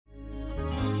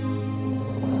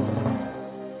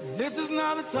This is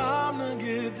not the time to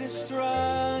get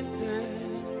distracted.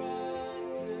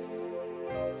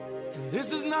 And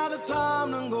this is not the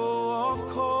time to go off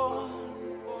course.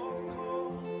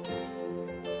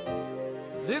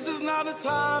 This is not the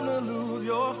time to lose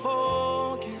your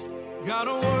focus. Got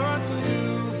a work to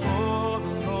do for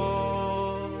the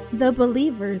Lord. The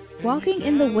Believers Walking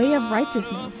in the Way of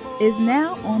Righteousness is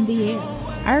now on the air.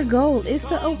 Our goal is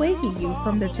to awaken you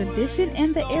from the tradition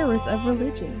and the errors of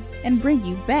religion and bring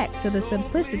you back to the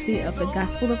simplicity of the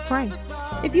gospel of Christ.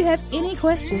 If you have any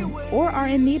questions or are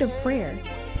in need of prayer,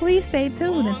 please stay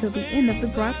tuned until the end of the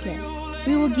broadcast.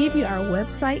 We will give you our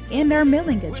website and our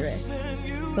mailing address.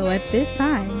 So at this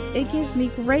time, it gives me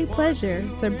great pleasure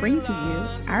to bring to you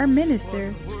our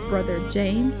minister, Brother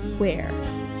James Ware.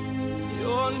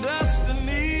 Your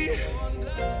destiny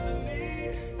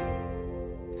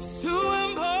is too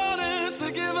important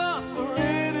to give up for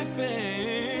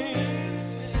anything.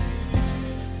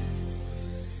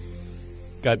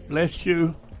 God bless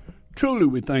you. Truly,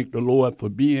 we thank the Lord for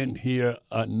being here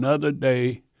another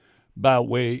day by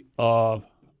way of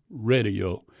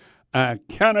radio. I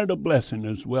count it a blessing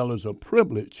as well as a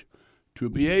privilege to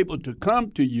be able to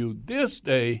come to you this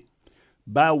day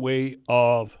by way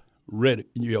of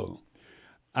radio.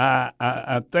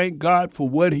 I thank God for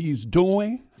what he's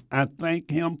doing. I thank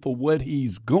him for what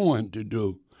he's going to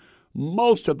do.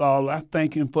 Most of all, I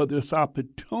thank him for this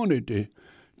opportunity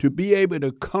to be able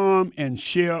to come and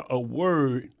share a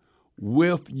word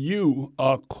with you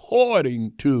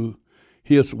according to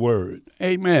his word.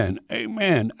 Amen.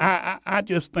 Amen. I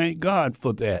just thank God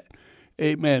for that.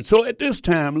 Amen. So at this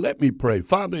time, let me pray.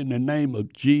 Father, in the name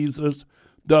of Jesus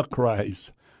the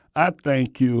Christ, I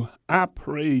thank you. I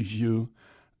praise you.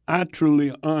 I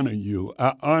truly honor you.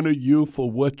 I honor you for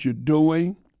what you're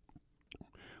doing,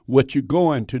 what you're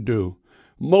going to do.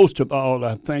 Most of all,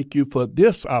 I thank you for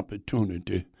this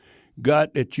opportunity.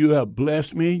 God, that you have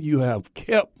blessed me, you have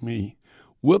kept me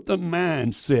with a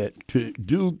mindset to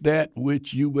do that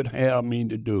which you would have me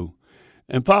to do.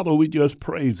 And Father, we just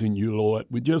praising you, Lord.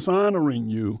 We're just honoring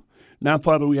you. Now,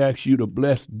 Father, we ask you to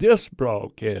bless this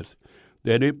broadcast,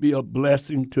 that it be a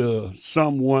blessing to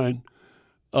someone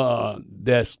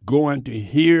that's going to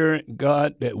hear it,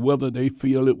 God, that whether they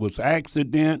feel it was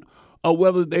accident or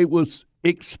whether they was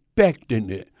expecting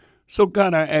it. So,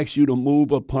 God, I ask you to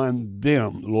move upon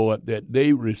them, Lord, that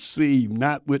they receive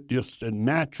not with just a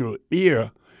natural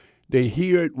ear, they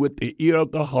hear it with the ear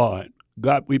of the heart.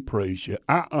 God, we praise you.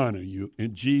 I honor you.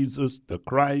 In Jesus, the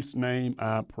Christ's name,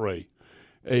 I pray.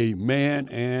 Amen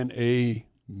and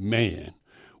amen.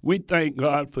 We thank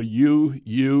God for you,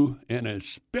 and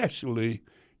especially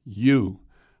you.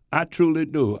 I truly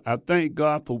do. I thank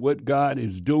God for what God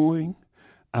is doing.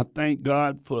 I thank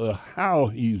God for how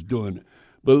he's doing it.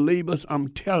 Believers, I'm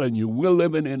telling you, we're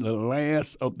living in the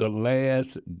last of the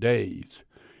last days.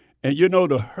 And you know,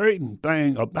 the hurting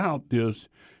thing about this,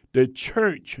 the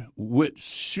church, which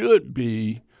should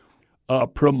be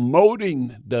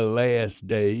promoting the last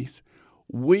days,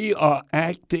 we are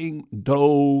acting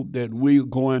though that we're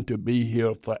going to be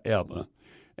here forever.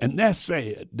 And that's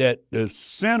sad, that the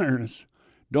sinners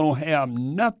don't have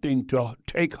nothing to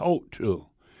take hold to.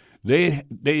 They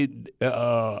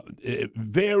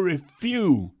very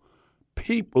few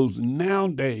peoples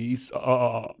nowadays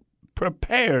are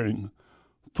preparing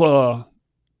for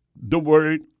the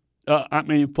word.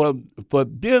 For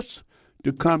this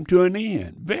to come to an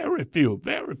end. Very few,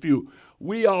 very few.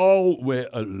 We all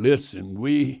listen.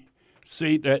 We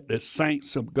see that the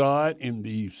saints of God in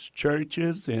these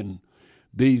churches and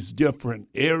these different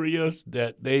areas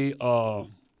that they are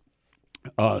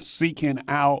seeking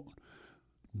out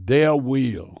their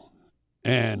will.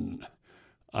 And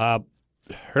I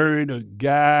heard a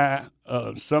guy,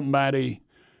 somebody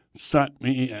sent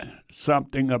me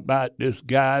something about this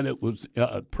guy that was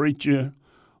a preacher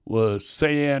was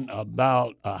saying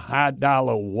about a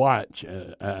high-dollar watch.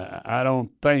 I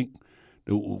don't think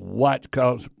the watch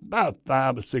costs about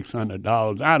 $500 or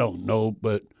 $600. I don't know,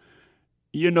 but,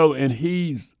 you know, and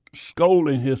he's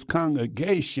scolding his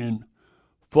congregation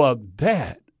for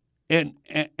that.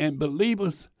 And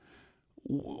believers,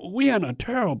 we're in a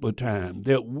terrible time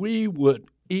that we would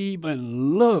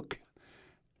even look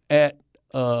at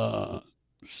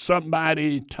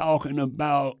somebody talking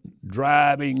about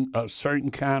driving a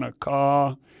certain kind of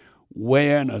car,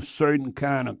 wearing a certain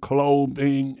kind of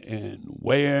clothing, and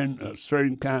wearing a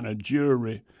certain kind of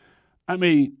jewelry. I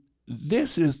mean,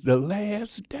 this is the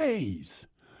last days.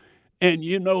 And,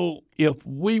 you know, if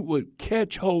we would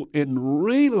catch hold and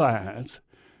realize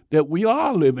that we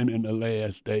are living in the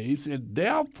last days, and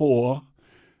therefore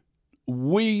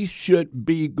we should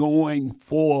be going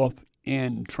forth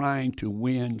in trying to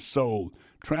win souls,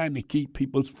 trying to keep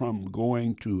people from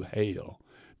going to hell.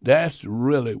 That's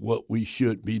really what we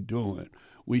should be doing.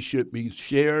 We should be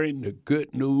sharing the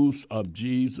good news of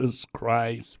Jesus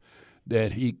Christ,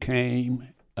 that he came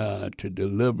to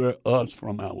deliver us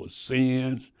from our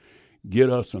sins, get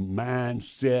us a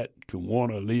mindset to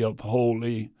want to live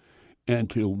holy, and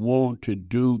to want to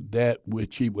do that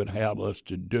which he would have us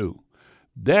to do.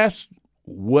 That's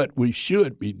what we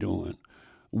should be doing.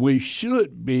 We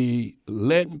should be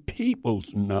letting people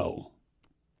know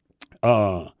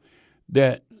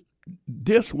that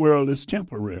this world is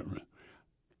temporary.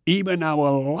 Even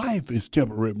our life is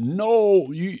temporary.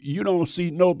 No, you don't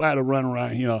see nobody running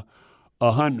around here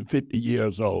 150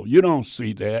 years old. You don't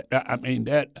see that. I mean,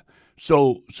 that.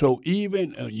 So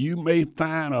even you may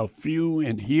find a few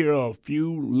and hear a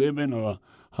few living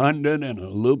 100 and a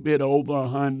little bit over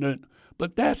 100,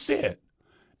 but that's it.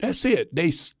 That's it.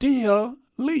 They still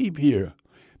leave here.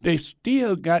 They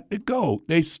still got to go.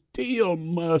 They still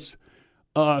must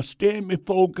stand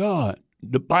before God.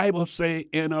 The Bible say,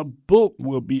 and a book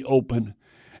will be open,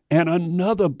 and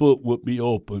another book will be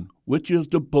open, which is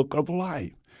the book of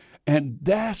life. And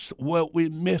that's what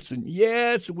we're missing.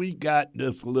 Yes, we got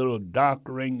this little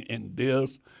doctrine and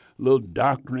this, little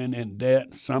doctrine and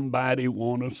that. Somebody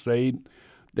want to say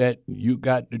that you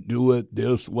got to do it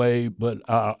this way, but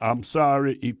I'm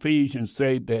sorry, Ephesians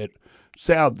say that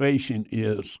salvation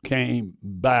came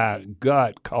by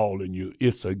God calling you.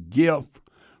 It's a gift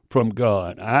from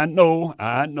God. I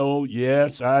know,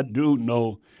 yes, I do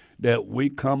know that we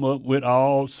come up with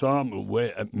my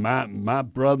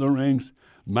brethrens,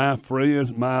 my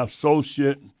friends, my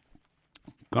associate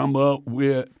come up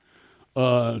with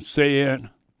saying,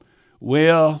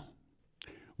 well,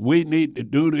 we need to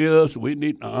do this, we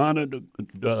need to honor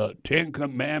the Ten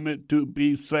Commandments to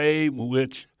be saved,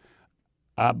 which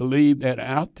I believe that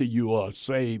after you are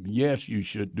saved, yes, you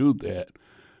should do that.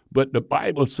 But the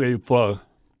Bible says, for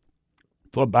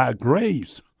by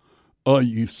grace are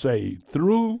you saved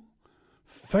through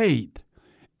faith,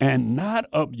 and not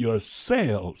of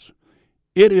yourselves.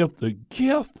 It is the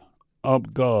gift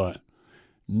of God,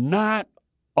 not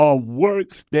of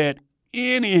works that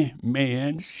any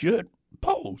man should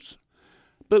boast.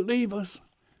 Believers,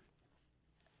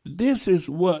 this is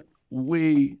what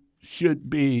we should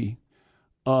be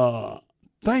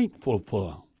thankful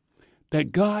for,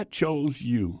 that God chose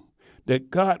you,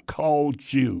 that God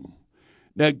called you,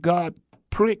 that God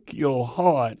pricked your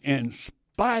heart in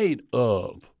spite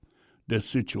of the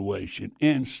situation,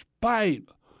 in spite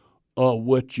of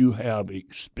what you have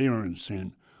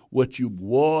experiencing, what you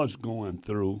was going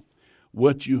through,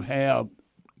 what you have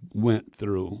went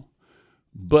through,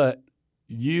 but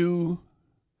you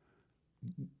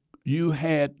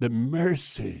had the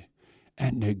mercy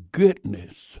and the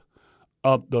goodness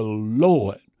of the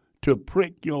Lord to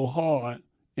prick your heart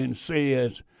and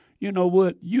says, you know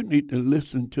what, you need to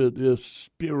listen to this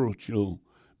spiritual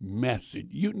message.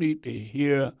 You need to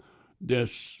hear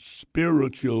this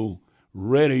spiritual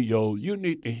radio. You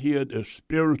need to hear the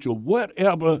spiritual,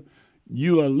 whatever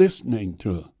you are listening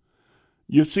to.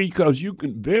 You see, because you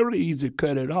can very easily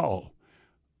cut it off.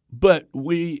 But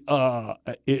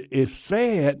it's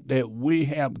sad that we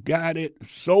have got it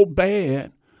so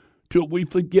bad till we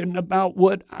forgetting about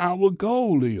what our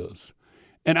goal is.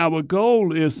 And our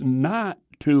goal is not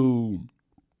to,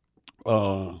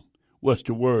 to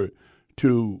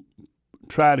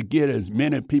try to get as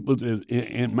many people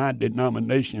in my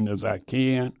denomination as I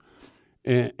can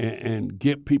and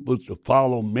get people to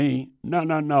follow me.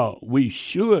 No. We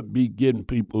should be getting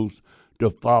people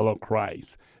to follow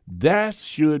Christ. That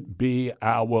should be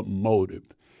our motive.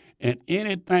 And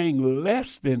anything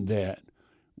less than that,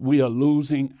 we are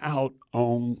losing out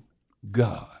on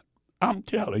God. I'm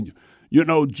telling you. You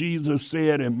know, Jesus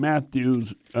said in Matthew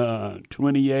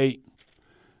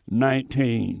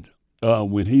 28:19,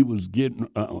 when he was getting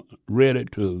ready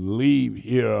to leave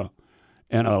here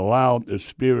and allow the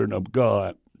Spirit of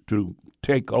God to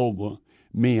take over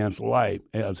man's life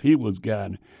as he was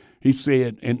guiding, he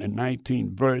said in the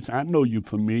 19th verse, I know you're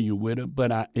familiar with it,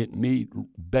 but it needs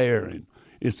bearing.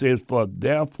 It says, for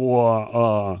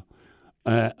therefore,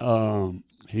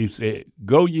 he said,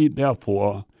 go ye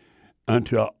therefore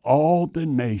unto all the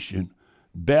nation,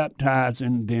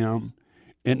 baptizing them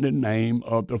in the name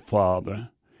of the Father,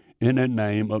 in the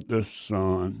name of the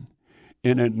Son,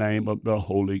 in the name of the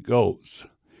Holy Ghost,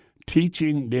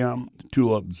 teaching them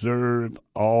to observe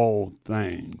all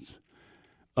things,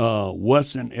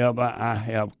 whatsoever I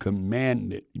have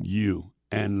commanded you.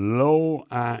 And lo,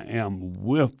 I am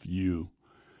with you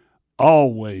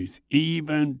always,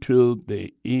 even to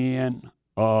the end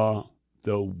of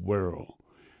the world.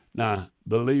 Now,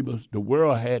 believers, the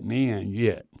world hadn't ended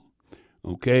yet,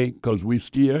 okay, because we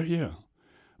still here.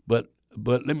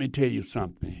 But let me tell you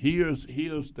something. Here's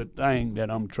the thing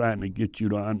that I'm trying to get you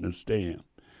to understand.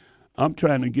 I'm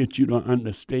trying to get you to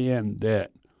understand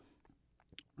that,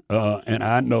 and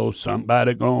I know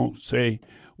somebody going to say,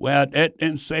 well, that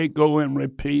didn't say go and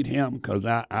repeat him, because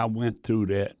I went through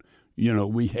that. You know,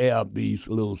 we have these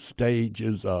little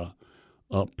stages of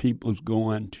people's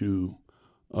going to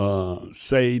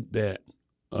say that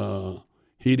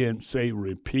he didn't say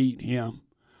repeat him.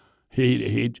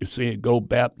 He just said go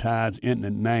baptize in the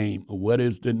name. What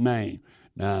is the name?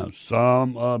 Now,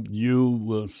 some of you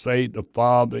will say the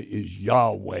Father is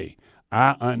Yahweh.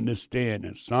 I understand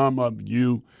it. Some of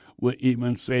you will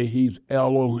even say he's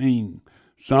Elohim.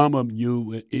 Some of you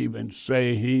will even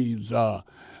say he's I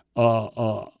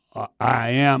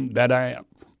am that I am.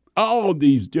 All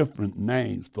these different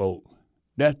names, folks.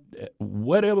 That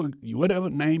whatever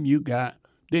name you got,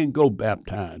 then go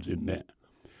baptize in that.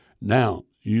 Now,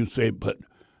 you say, but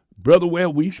Brother Ware,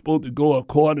 we supposed to go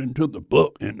according to the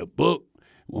book. In the book,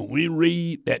 when we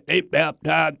read that they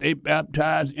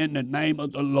baptize in the name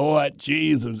of the Lord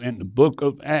Jesus in the book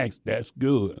of Acts. That's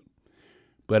good.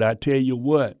 But I tell you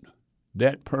what,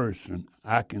 that person,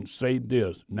 I can say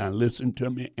this. Now listen to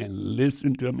me and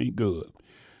listen to me good.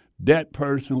 That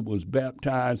person was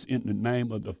baptized in the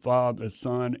name of the Father,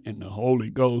 Son, and the Holy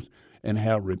Ghost and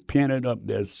have repented of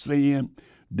their sin.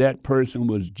 That person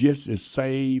was just as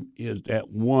saved as that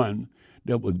one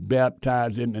that was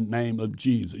baptized in the name of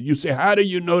Jesus. You say, how do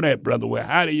you know that, Brother? Well,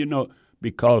 how do you know?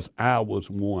 Because I was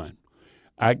one.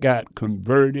 I got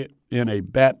converted in a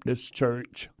Baptist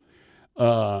church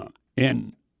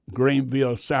in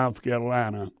Greenville, South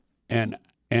Carolina, and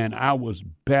I was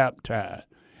baptized.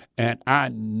 And I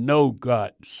know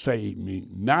God saved me.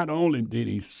 Not only did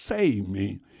he save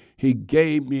me, he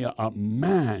gave me a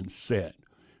mindset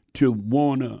to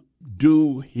want to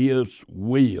do his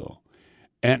will.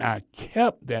 And I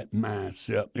kept that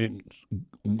mindset and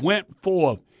went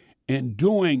forth in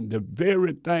doing the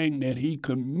very thing that he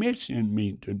commissioned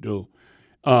me to do.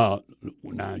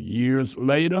 Now, years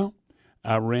later,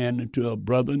 I ran into a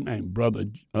brother named Brother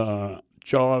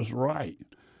Charles Wright.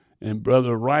 And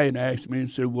Brother Wright asked me and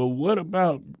said, well, what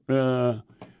about the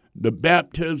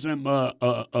baptism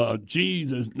of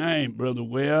Jesus' name, Brother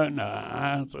Ware? And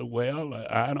I said, well,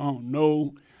 I don't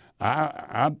know.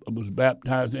 I was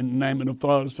baptized in the name of the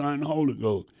Father, Son, and Holy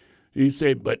Ghost. He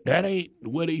said, but that ain't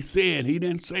what he said. He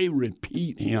didn't say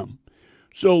repeat him.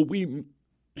 So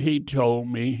he told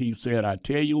me, he said, I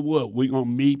tell you what, we're going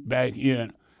to meet back here.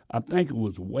 I think it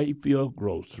was Wayfield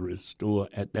Grocery Store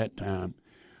at that time.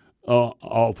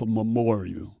 Off of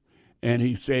Memorial. And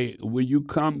he said, will you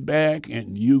come back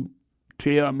and you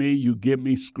tell me, you give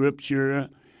me scripture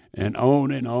and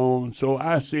on and on. So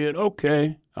I said,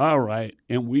 okay, all right.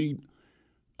 And we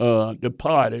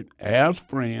departed as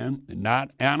friends,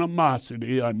 not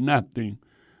animosity or nothing,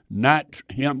 not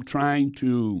him trying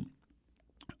to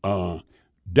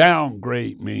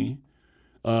downgrade me,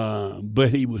 but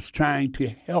he was trying to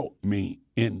help me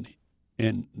in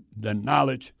the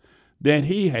knowledge that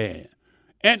he had.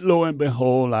 And lo and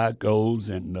behold, I goes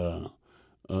and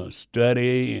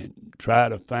study and try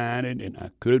to find it, and I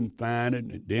couldn't find it.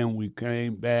 And then we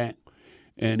came back,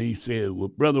 and he said, well,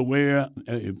 Brother Ware,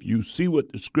 if you see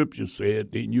what the scripture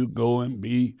said, then you go and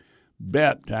be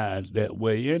baptized that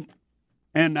way.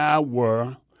 And I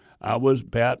was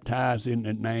baptized in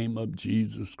the name of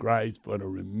Jesus Christ for the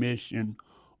remission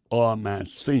of my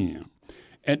sin.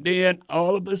 And then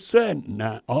all of a sudden,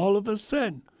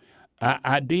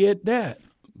 I did that.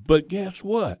 But guess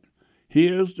what?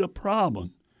 Here's the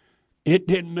problem. It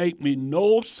didn't make me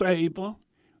no saver.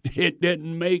 It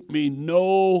didn't make me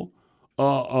no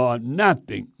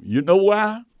nothing. You know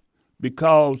why?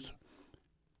 Because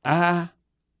I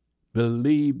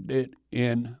believed it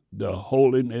in the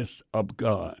holiness of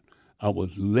God. I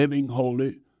was living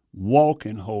holy,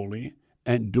 walking holy,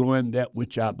 and doing that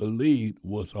which I believed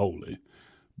was holy.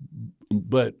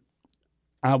 But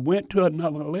I went to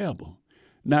another level.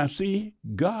 Now, see,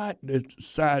 God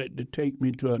decided to take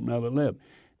me to another level.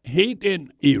 He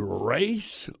didn't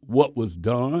erase what was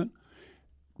done.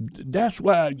 That's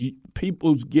why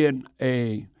people's getting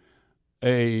a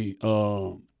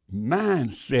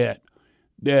mindset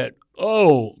that,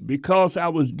 oh, because I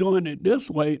was doing it this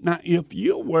way. Now, if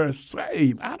you were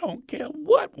saved, I don't care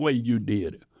what way you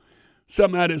did it.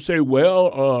 Somebody say,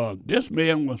 well, this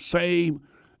man was saved,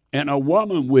 and a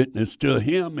woman witnessed to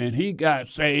him, and he got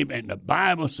saved, and the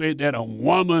Bible said that a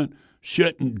woman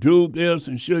shouldn't do this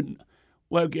and shouldn't.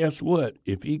 Well, guess what?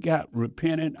 If he got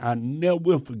repentant, I never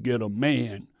will forget a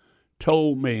man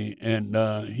told me, and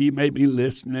he may be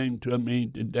listening to me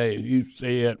today. He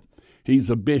said, he's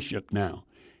a bishop now.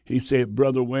 He said,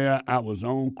 Brother Ware, I was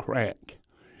on crack,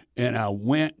 and I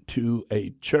went to a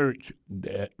church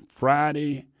that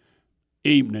Friday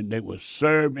evening they were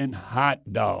serving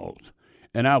hot dogs,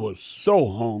 and I was so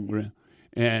hungry,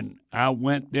 and I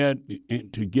went there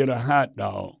to get a hot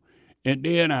dog. And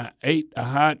then I ate the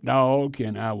hot dog,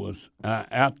 and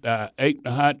after I ate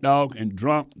the hot dog and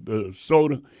drank the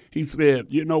soda, he said,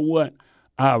 you know what?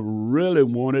 I really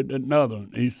wanted another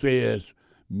one. He says,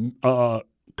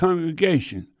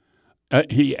 congregation.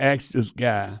 He asked this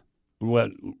guy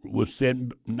what was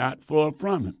sitting not far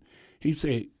from him. He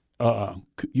said,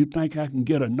 you think I can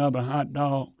get another hot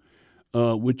dog?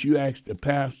 Would you ask the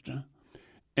pastor?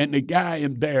 And the guy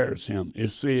embarrassed him. It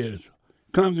says,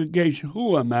 congregation,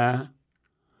 who am I?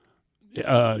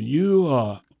 You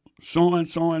are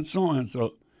so-and-so and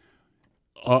so-and-so.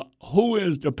 Who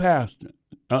is the pastor?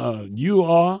 You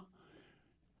are.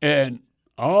 And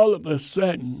all of a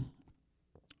sudden,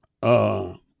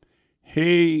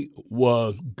 he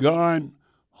was gone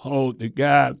home. The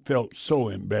guy felt so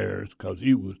embarrassed because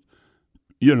he was,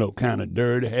 kind of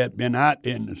dirty, had been out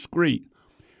in the street.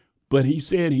 But he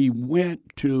said he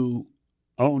went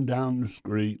on down the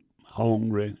street,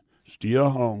 hungry, still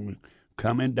hungry,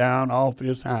 coming down off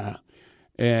his high.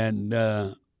 And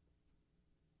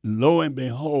lo and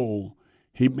behold,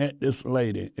 he met this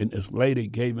lady, and this lady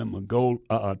gave him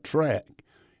a tract,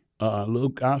 a little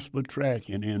gospel tract,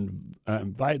 and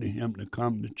invited him to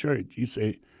come to church. He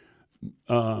said,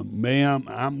 ma'am,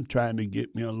 I'm trying to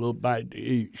get me a little bite to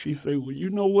eat. She said, well, you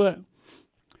know what?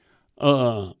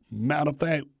 Matter of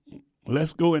fact,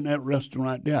 let's go in that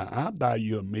restaurant there. I'll buy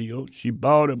you a meal. She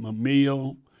bought him a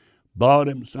meal, bought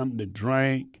him something to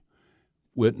drink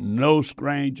with no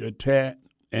strings attached.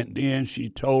 And then she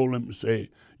told him, say,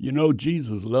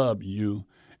 Jesus loves you,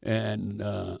 and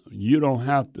you don't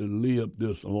have to live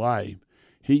this life.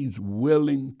 He's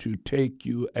willing to take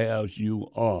you as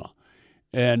you are.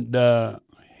 And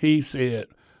he said,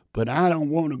 but I don't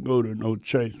want to go to no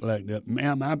church like that.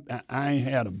 Ma'am, I ain't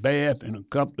had a bath in a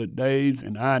couple of days,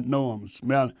 and I know I'm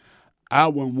smelling. I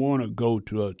wouldn't want to go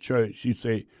to a church. She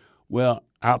said, well,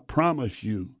 I promise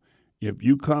you, if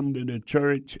you come to the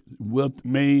church with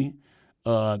me,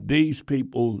 these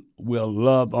people will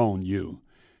love on you.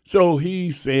 So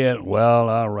he said, well,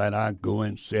 all right, I'll go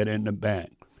and sit in the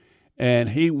back. And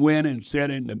he went and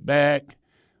sat in the back,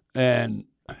 and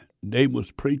they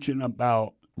was preaching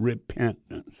about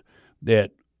repentance,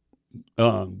 that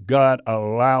God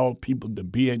allowed people to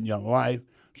be in your life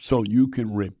so you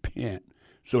can repent,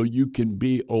 so you can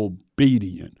be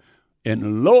obedient.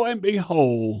 And lo and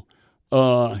behold,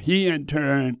 he in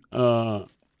turn,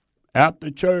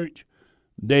 after church,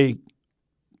 they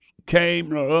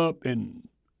came up and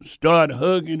started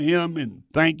hugging him and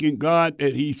thanking God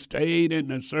that he stayed in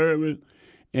the service.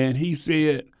 And he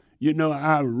said,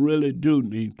 I really do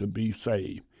need to be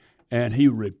saved. And he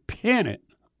repented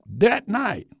that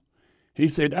night. He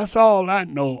said, that's all I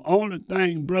know. Only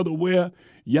thing, Brother Ware,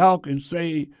 y'all can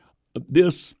say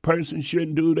this person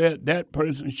shouldn't do that, that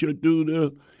person should do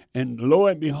this. And lo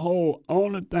and behold,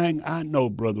 only thing I know,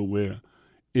 Brother Ware,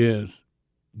 is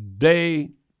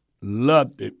they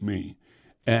loved me.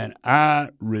 And I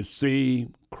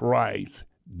received Christ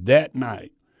that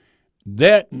night.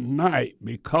 That night,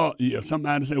 because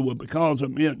somebody said, well, because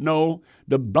of me. No,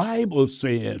 the Bible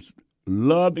says,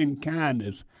 love and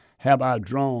kindness have I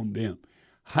drawn them.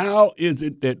 How is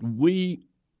it that we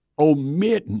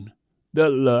omitting the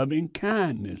loving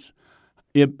kindness?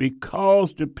 If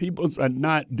because the peoples are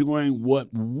not doing what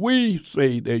we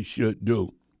say they should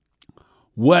do,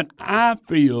 what I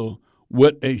feel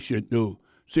what they should do.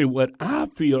 See, what I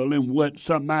feel and what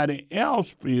somebody else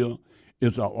feel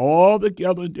is an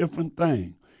altogether different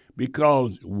thing,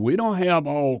 because we don't have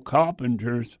all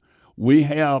carpenters. We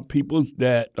have people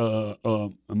that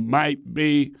might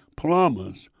be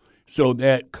plumbers, so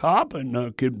that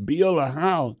carpenter could build a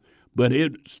house, but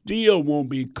it still won't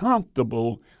be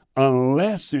comfortable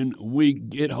unless we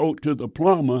get hold to the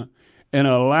plumber and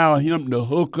allow him to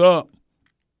hook up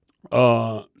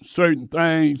certain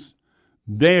things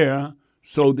there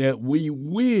so that we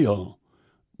will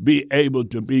be able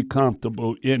to be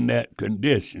comfortable in that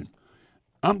condition.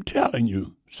 I'm telling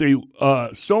you, see,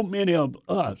 so many of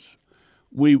us,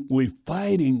 we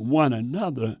fighting one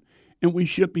another, and we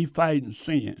should be fighting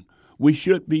sin. We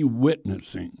should be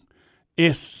witnessing.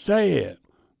 It's sad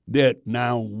that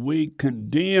now we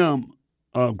condemn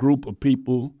a group of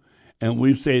people, and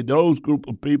we say those group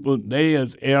of people, they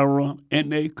is error,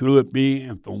 and they could be,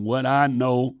 and from what I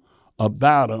know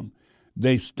about them,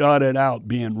 they started out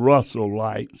being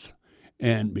Russellites,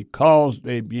 And because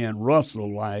they being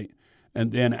Russellite,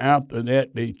 and then after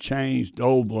that they changed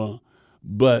over.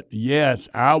 But yes,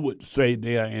 I would say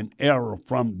they are in error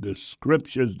from the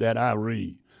scriptures that I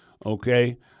read.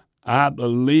 Okay? I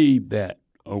believe that.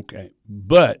 Okay?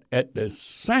 But at the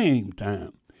same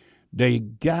time, they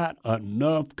got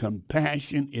enough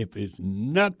compassion, if it's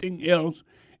nothing else,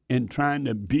 in trying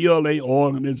to build a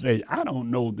organization. I don't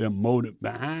know their motive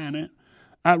behind it.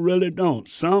 I really don't.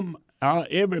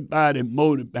 Everybody's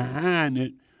motive behind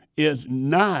it is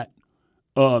not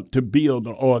to build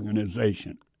the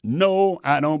organization. No,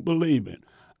 I don't believe it.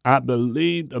 I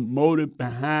believe the motive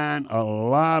behind a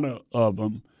lot of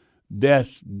them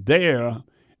that's there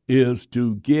is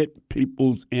to get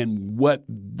people's in what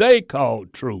they call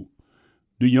truth.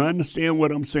 Do you understand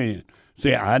what I'm saying?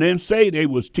 See, I didn't say they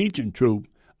was teaching truth.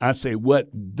 I say what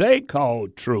they call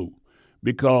truth,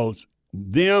 because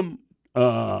them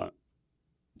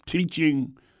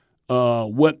teaching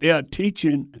what they're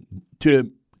teaching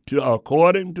to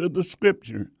according to the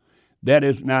scripture, that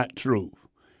is not truth.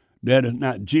 That is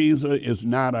not. Jesus is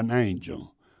not an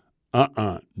angel.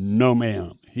 No,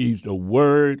 ma'am. He's the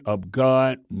Word of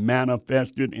God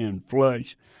manifested in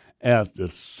flesh as the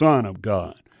Son of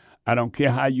God. I don't care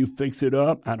how you fix it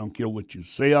up. I don't care what you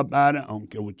say about it. I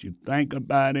don't care what you think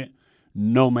about it.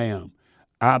 No, ma'am.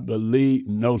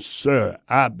 No, sir.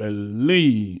 I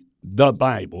believe the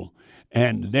Bible.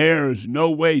 And there is no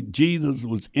way Jesus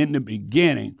was in the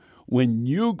beginning. When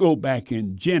you go back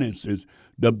in Genesis,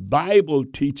 the Bible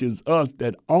teaches us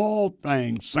that all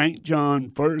things, St.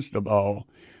 John, first of all,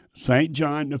 St.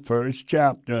 John, the first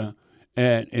chapter,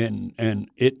 and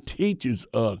it teaches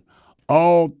us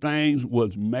all things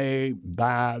was made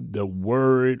by the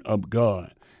Word of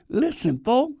God. Listen,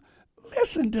 folks,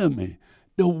 listen to me.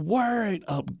 The Word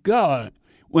of God.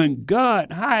 When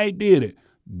God, how he did it?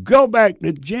 Go back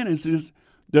to Genesis,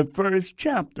 the first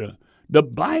chapter. The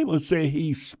Bible says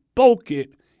he spoke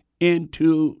it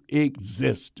into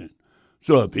existence.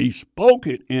 So if he spoke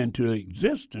it into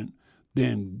existence,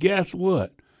 then guess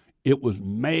what? It was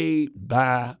made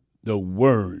by the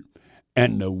Word.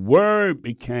 And the Word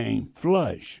became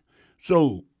flesh.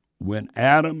 So when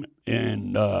Adam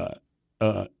and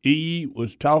Eve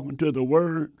was talking to the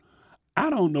Word, I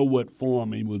don't know what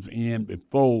form he was in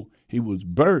before he was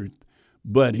birthed,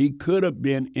 but he could have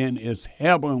been in his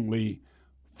heavenly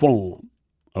form,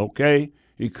 okay?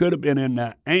 He could have been in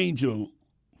the angel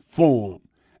form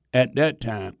at that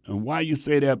time. And why you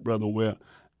say that, Brother Will?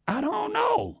 I don't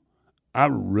know. I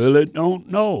really don't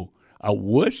know. I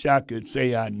wish I could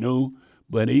say I knew,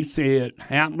 but he said,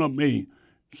 happen to me,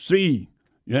 see,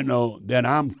 that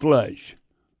I'm flesh,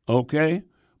 okay?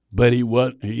 But he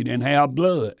didn't have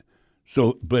blood,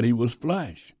 but he was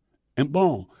flesh and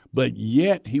bone. But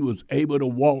yet he was able to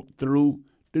walk through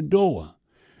the door.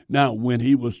 Now, when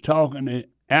he was talking to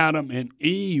Adam and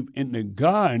Eve in the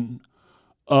Garden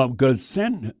of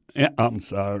Gethsemane,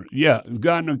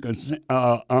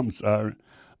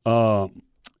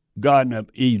 Garden of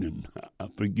Eden,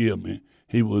 forgive me.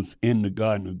 He was in the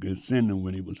Garden of Gethsemane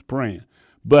when he was praying.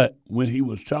 But when he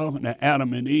was talking to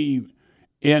Adam and Eve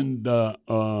in the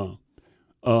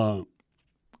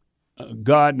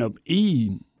Garden of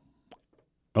Eden,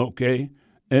 okay,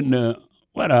 and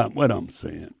what I'm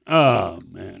saying. Oh,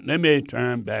 man, let me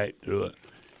turn back to it.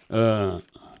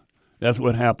 That's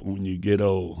what happens when you get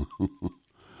old,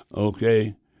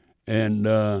 okay?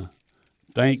 And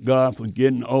thank God for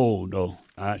getting old, though.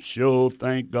 I sure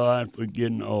thank God for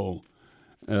getting old.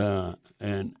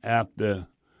 And after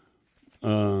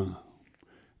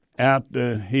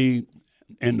he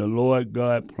and the Lord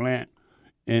God plant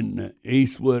in the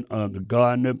eastward of the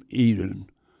Garden of Eden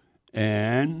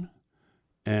and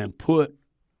put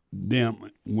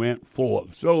them, went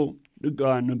forth. So the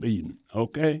Garden of Eden,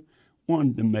 okay?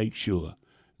 Wanted to make sure.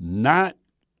 Not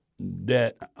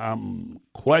that I'm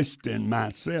questioning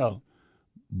myself,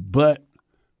 but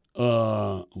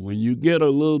when you get a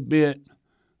little bit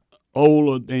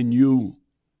older than you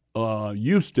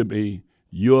used to be,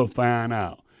 you'll find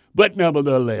out. But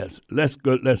nevertheless, let's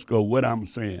go. What I'm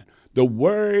saying, the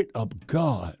Word of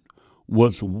God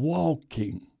was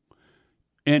walking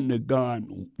in the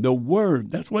garden. The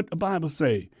Word, that's what the Bible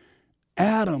says.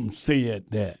 Adam said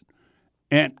that,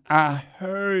 and I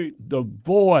heard the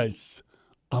voice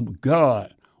of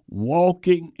God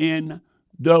walking in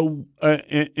the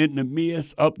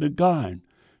midst of the garden.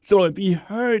 So if he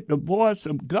heard the voice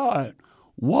of God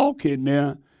walking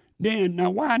there, then now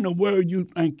why in the world you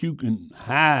think you can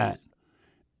hide?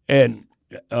 And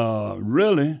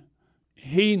really,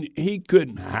 he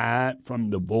couldn't hide from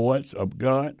the voice of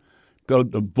God, because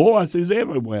the voice is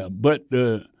everywhere. But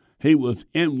He was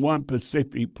in one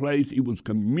specific place. He was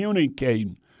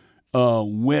communicating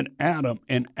with Adam,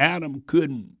 and Adam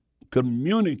couldn't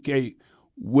communicate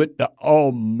with the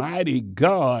Almighty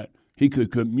God. He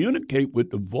could communicate with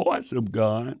the voice of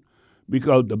God,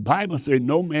 because the Bible said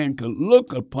no man could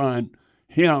look upon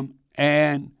him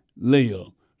and live.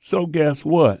 So guess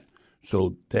what?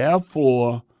 So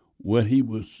therefore, what he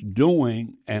was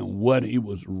doing and what he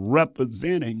was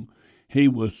representing, he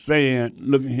was saying,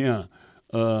 look at him,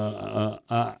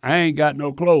 I ain't got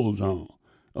no clothes on,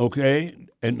 okay?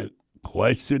 And the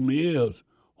question is,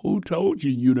 who told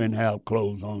you didn't have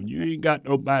clothes on? You ain't got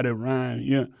nobody around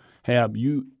here. Have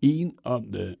you eaten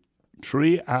of the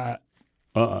tree I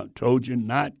told you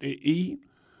not to eat?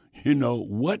 You know,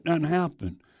 what done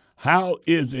happened? How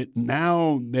is it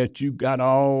now that you got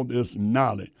all this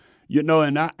knowledge? You know,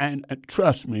 and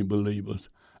trust me, believers,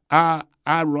 I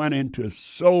run into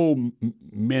so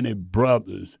many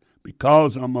brothers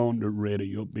because I'm on the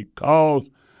radio, because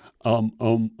I'm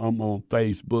on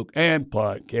Facebook and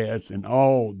podcasts and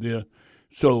all this.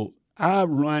 So I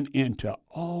run into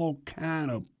all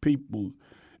kind of people.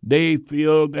 They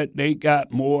feel that they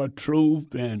got more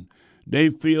truth, and they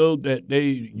feel that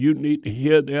you need to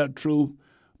hear their truth.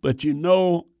 But you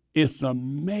know, it's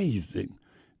amazing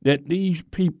that these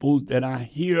people that I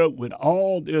hear with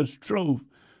all this truth,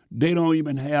 they don't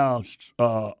even have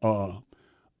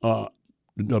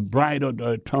the bridle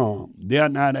their tongue. They're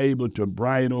not able to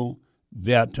bridle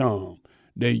their tongue.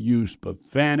 They use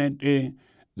profanity.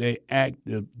 They act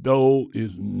as though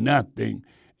it's nothing.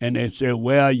 And they say,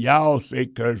 well, y'all say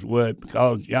curse word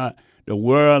because y'all, the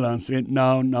world, I'm saying,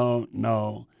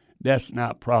 no. That's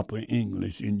not proper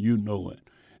English, and you know it.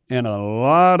 And a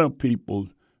lot of people,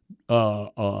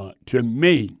 to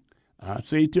me, I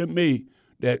say to me,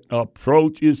 that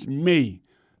approaches me,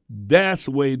 that's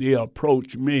the way they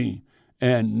approach me.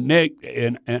 And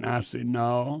I say,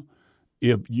 no,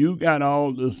 if you got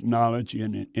all this knowledge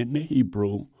in the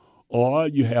Hebrew, or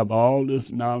you have all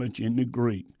this knowledge in the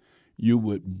Greek, you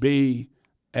would be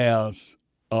as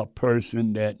a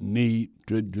person that need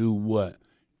to do what?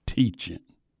 Teaching.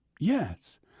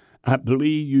 Yes. I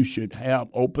believe you should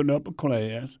open up a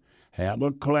class, have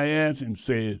a class and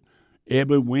say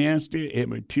every Wednesday,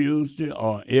 every Tuesday,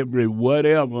 or every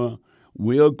whatever,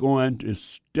 we're going to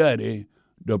study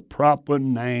the proper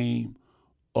name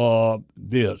of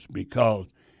this, because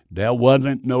there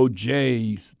wasn't no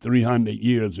J's 300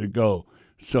 years ago.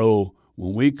 So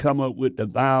when we come up with the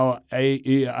vowel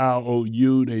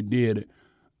A-E-I-O-U, they did it.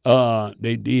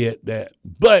 They did that.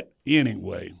 But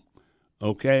anyway,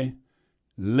 okay,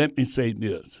 let me say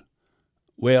this.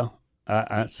 Well,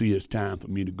 I see it's time for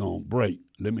me to go on break.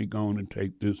 Let me go on and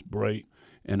take this break,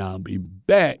 and I'll be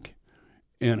back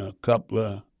in a couple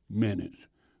of minutes.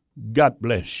 God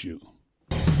bless you.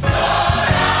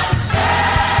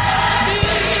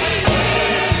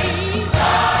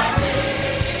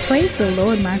 Praise the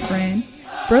Lord, my friend.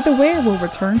 Brother Ware will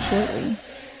return shortly.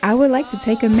 I would like to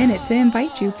take a minute to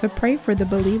invite you to pray for the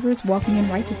believers walking in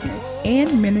righteousness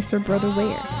and minister Brother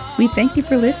Ware. We thank you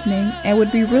for listening and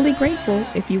would be really grateful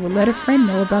if you would let a friend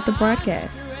know about the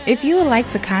broadcast. If you would like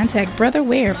to contact Brother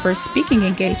Ware for speaking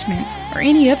engagements or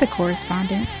any other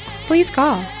correspondence, please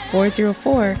call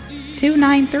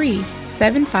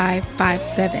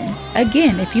 404-293-7557.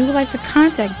 Again, if you would like to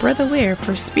contact Brother Ware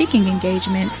for speaking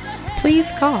engagements,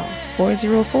 please call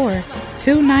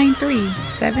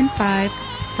 404-293-7557.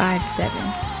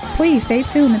 Please stay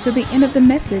tuned until the end of the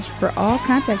message for all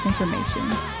contact information.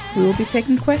 We will be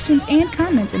taking questions and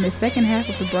comments in the second half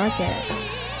of the broadcast.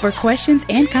 For questions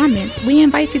and comments, we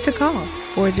invite you to call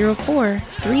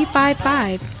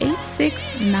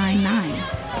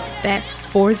 404-355-8699. That's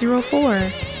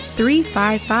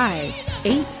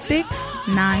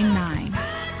 404-355-8699.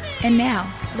 And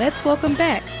now, let's welcome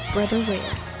back Brother Ware.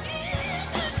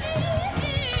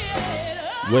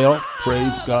 Well,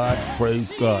 praise God,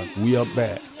 praise God. We are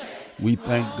back. We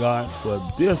thank God for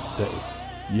this day.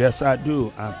 Yes, I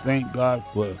do. I thank God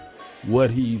for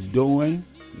what he's doing,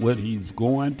 what he's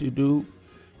going to do,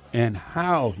 and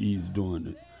how he's doing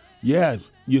it.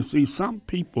 Yes, you see, some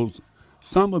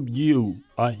of you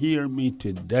are hearing me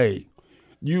today.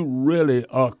 You really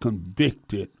are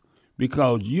convicted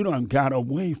because you done got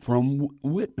away from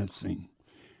witnessing.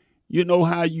 You know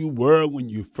how you were when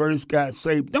you first got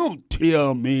saved? Don't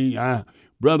tell me,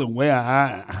 Brother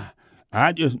Ware,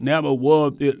 I just never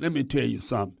was this. Let me tell you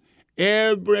something.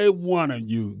 Every one of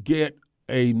you get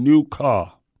a new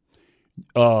car,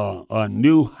 a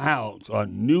new house, a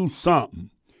new something.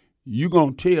 You're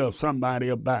going to tell somebody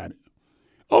about it.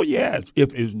 Oh, yes,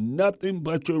 if it's nothing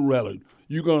but your relative,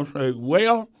 you're going to say,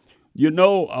 well, you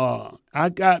know, I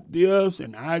got this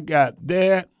and I got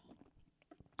that.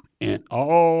 And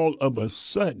all of a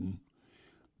sudden,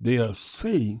 they'll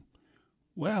say,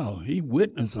 well, he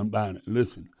witnessed about it.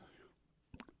 Listen,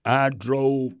 I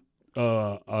drove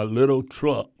a little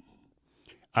truck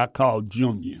I called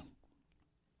Junior.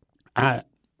 I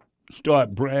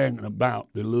start bragging about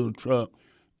the little truck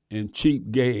and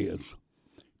cheap gas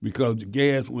because the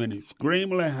gas went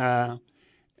extremely high,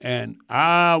 and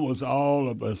I was all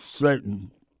of a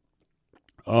sudden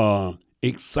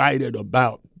excited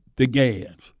about the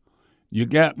gas. You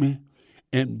got me?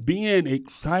 And being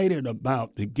excited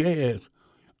about the gas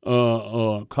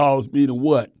caused me to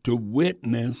what? To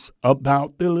witness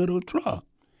about the little truck.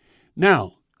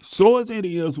 Now, so as it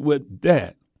is with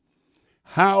that,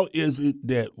 how is it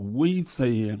that we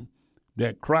saying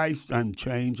that Christ done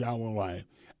changed our life?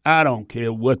 I don't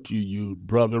care what you use,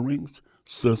 brotherings,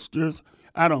 sisters.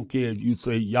 I don't care if you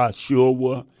say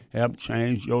Yahshua have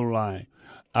changed your life.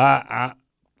 I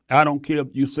don't care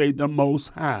if you say the Most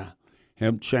High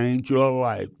have changed your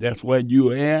life. That's where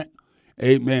you at.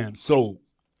 Amen. So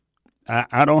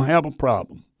I don't have a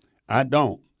problem. I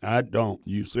don't.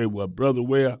 You say, well, Brother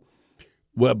Ware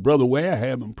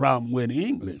having a problem with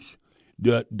English.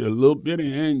 The little bit of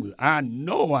English. I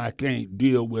know I can't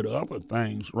deal with other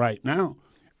things right now.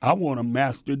 I want to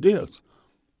master this.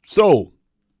 So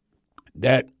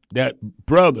that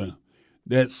brother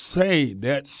that saved,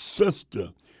 that sister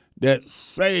that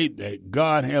saved, that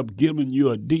God have given you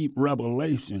a deep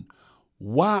revelation,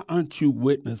 why aren't you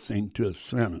witnessing to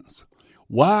sinners?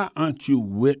 Why aren't you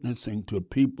witnessing to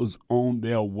people's on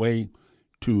their way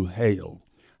to hell?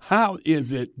 How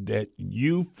is it that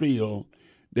you feel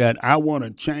that I want to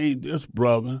change this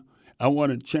brother, I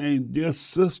want to change this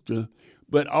sister,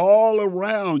 but all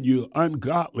around you,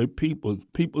 ungodly peoples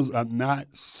are not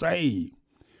saved.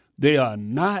 They are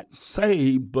not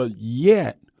saved, but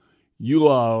yet you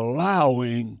are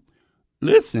allowing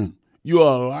them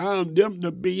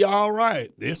to be all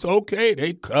right. It's okay.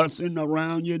 They cussing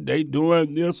around you. They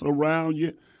doing this around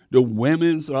you. The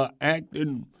women's are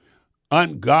acting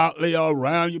ungodly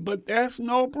around you, but that's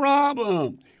no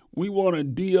problem. We want to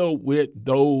deal with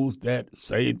those that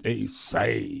say they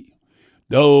saved,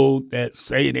 those that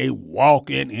say they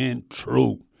walking in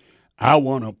truth. I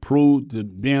want to prove to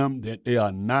them that they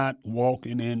are not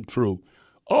walking in truth.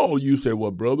 Oh, you say,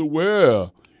 well, brother,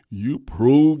 where? You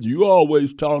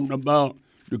always talking about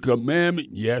the commandment.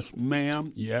 Yes,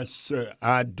 ma'am. Yes, sir,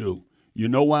 I do. You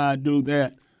know why I do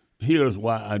that? Here's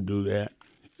why I do that.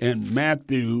 In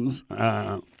Matthew's,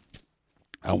 I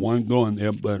wasn't going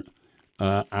there, but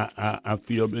I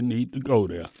feel the need to go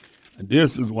there. And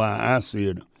this is why I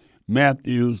said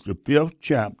Matthew's, the 5th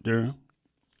chapter,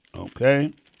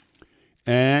 okay,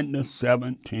 and the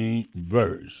 17th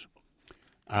verse.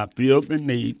 I feel the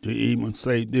need to even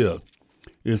say this.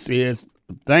 It says,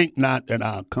 think not that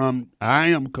I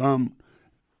am come.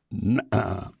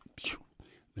 Let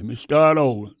me start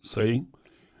over, see?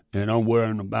 And I'm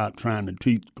worrying about trying to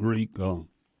teach Greek or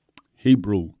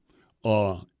Hebrew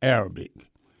or Arabic.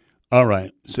 All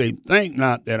right, say, think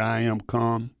not that I am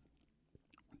come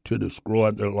to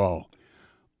destroy the law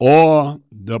or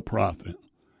the prophet.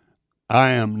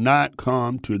 I am not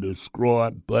come to destroy,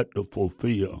 but to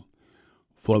fulfill.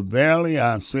 For verily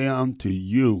I say unto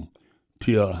you,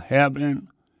 till heaven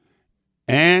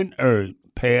and earth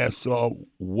pass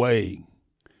away,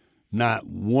 not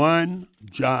one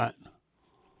jot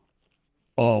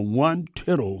or one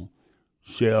tittle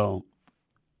shall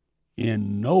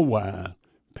in no wise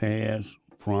pass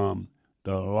from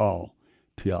the law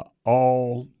till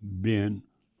all been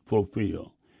fulfilled.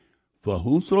 For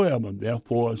whosoever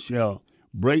therefore shall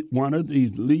break one of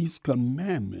these least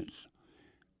commandments,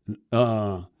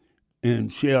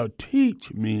 and shall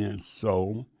teach men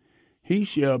so, he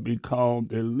shall be called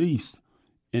the least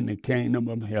in the kingdom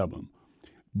of heaven.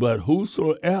 But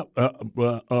whosoever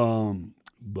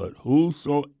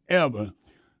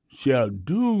shall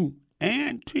do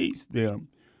and teach them,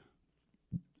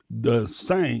 the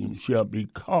same shall be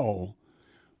called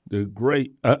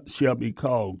great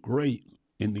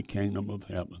in the kingdom of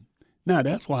heaven. Now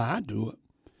that's why I do it.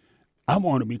 I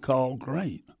want to be called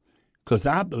great, because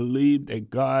I believe that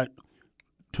God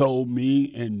told me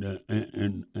in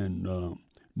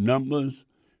Numbers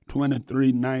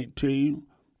 23:19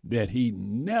 that he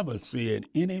never said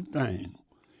anything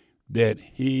that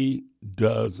he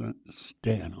doesn't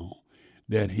stand on,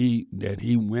 that he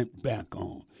went back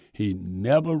on. He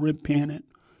never repented.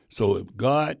 So if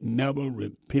God never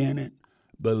repented,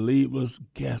 believers,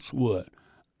 guess what?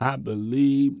 I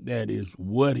believe that is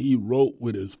what he wrote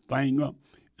with his finger.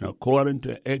 And according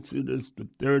to Exodus, the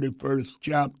 31st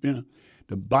chapter,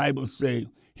 the Bible says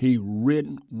He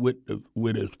written with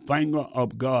his finger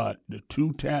of God the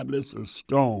 2 tablets of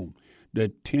stone, the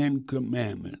 10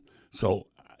 commandments. So,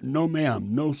 no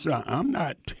ma'am, no sir, I'm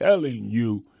not telling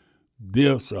you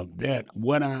this or that.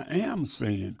 What I am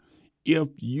saying, if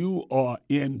you are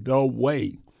in the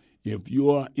way, if you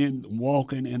are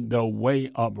walking in the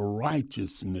way of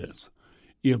righteousness,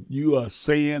 if you are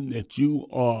saying that you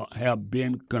have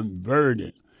been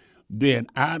converted, then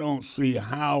I don't see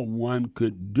how one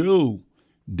could do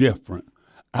different.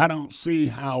 I don't see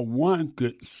how one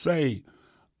could say,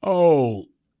 oh,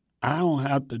 I don't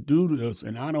have to do this,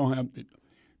 and I don't have to.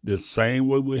 The same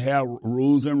way we have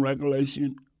rules and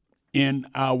regulations in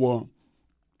our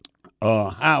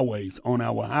highways, on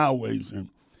our highways and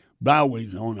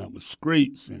byways, on our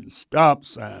streets and stop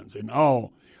signs and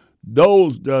all.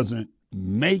 Those doesn't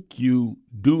make you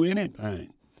do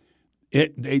anything.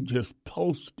 They just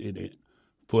posted it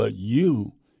for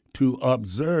you to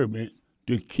observe it,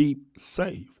 to keep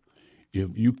safe.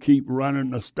 If you keep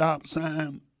running the stop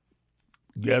sign,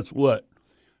 guess what?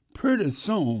 Pretty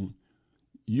soon,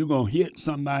 you're going to hit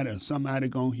somebody or somebody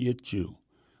going to hit you.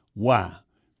 Why?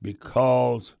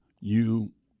 Because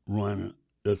you run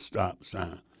the stop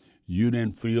sign. You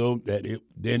didn't feel that it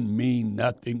didn't mean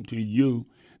nothing to you.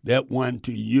 That one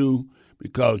to you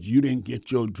because you didn't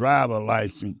get your driver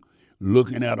license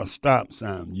looking at a stop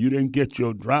sign. You didn't get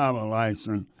your driver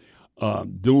license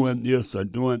doing this or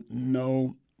doing.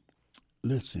 No,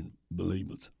 listen,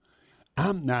 believers,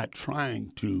 I'm not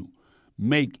trying to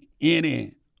make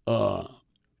any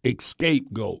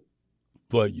scapegoat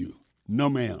for you. No,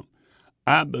 ma'am.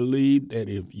 I believe that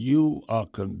if you are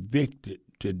convicted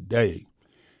today,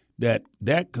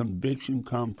 that conviction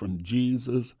comes from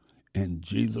Jesus and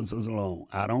Jesus alone.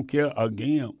 I don't care,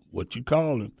 again, what you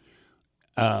call him,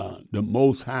 the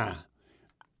Most High.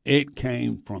 It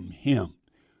came from him.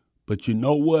 But you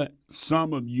know what?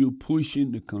 Some of you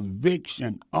pushing the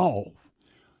conviction off.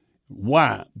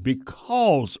 Why?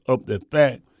 Because of the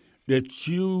fact that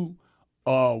you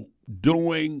are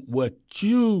doing what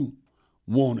you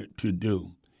wanted to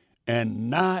do and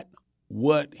not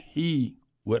what he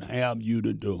would have you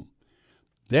to do.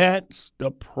 That's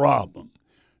the problem.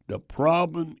 The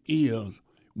problem is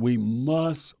we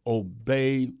must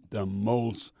obey the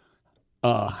Most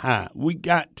High. We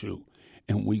got to.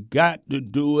 And we got to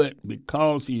do it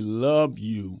because he loved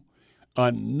you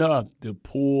enough to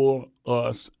pull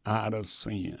us out of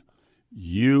sin.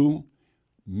 You,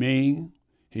 me,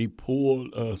 he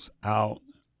pulled us out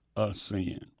of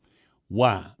sin.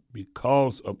 Why?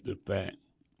 Because of the fact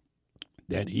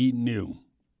that he knew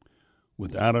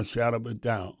without a shadow of a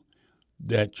doubt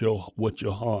that what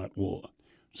your heart was.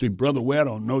 See, Brother Ware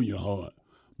don't know your heart.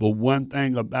 But one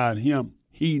thing about him,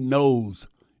 he knows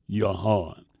your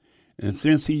heart. And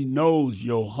since he knows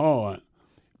your heart,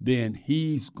 then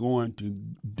he's going to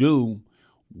do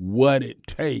what it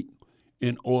takes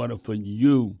in order for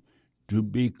you to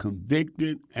be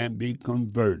convicted and be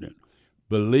converted.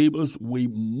 Believers, we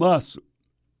must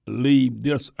leave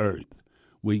this earth.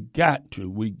 We got to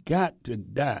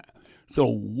die. So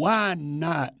why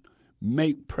not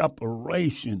make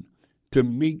preparation to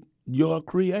meet your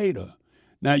Creator?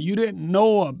 Now, you didn't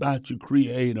know about your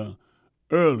Creator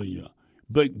earlier,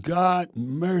 but God's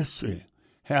mercy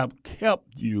have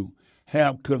kept you,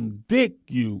 have convicted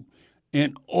you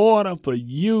in order for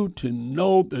you to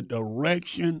know the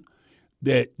direction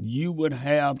that you would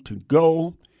have to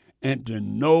go and to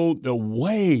know the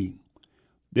way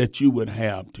that you would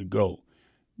have to go.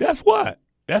 That's what.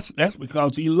 That's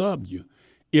because he loved you.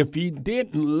 If he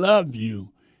didn't love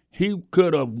you, he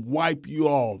could have wiped you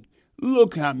off.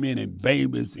 Look how many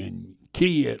babies and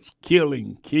kids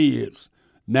killing kids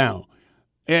now.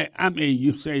 I mean,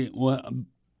 you say, well,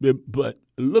 but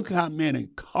look how many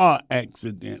car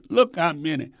accidents. Look how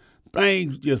many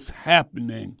things just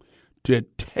happening to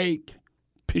take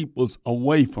peoples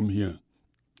away from here.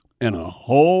 And a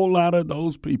whole lot of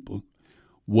those people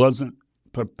wasn't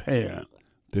prepared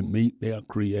to meet their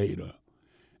Creator.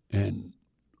 And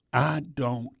I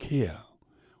don't care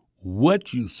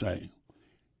what you say.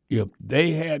 If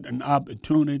they had an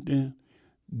opportunity,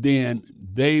 then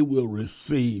they will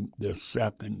receive the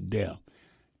second death.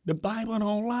 The Bible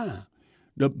don't lie.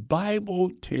 The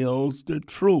Bible tells the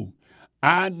truth.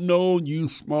 I know you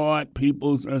smart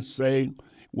people are saying,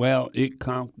 well, it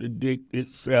contradicts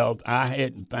itself. I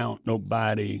hadn't found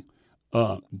nobody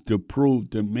to prove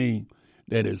to me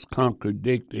that it's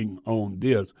contradicting on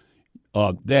this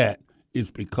or that. It's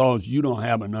because you don't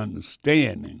have an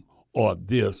understanding of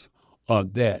this or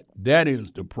that. That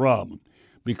is the problem.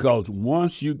 Because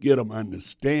once you get an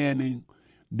understanding,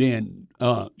 then,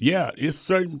 it's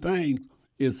certain things.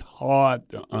 is hard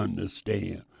to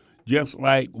understand. Just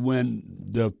like when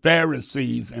the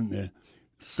Pharisees and the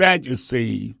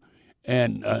Sadducees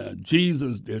and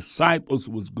Jesus' disciples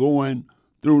was going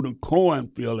through the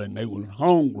cornfield and they was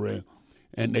hungry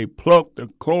and they plucked the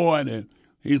corn and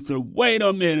he said, wait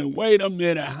a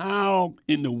minute, how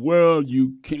in the world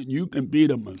you can be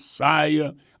the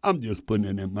Messiah? I'm just putting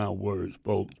it in my words,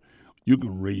 folks. You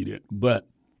can read it. But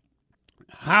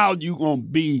how you going to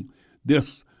be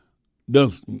this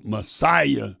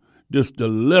Messiah, this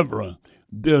deliverer,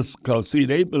 because, see,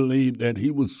 they believed that he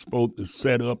was supposed to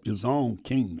set up his own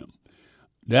kingdom.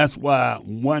 That's why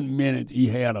 1 minute he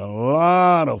had a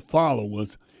lot of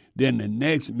followers. Then the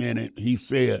next minute he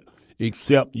said,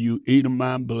 except you eat of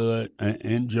my blood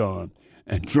and John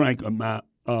and drink of my,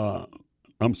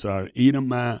 eat of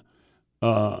my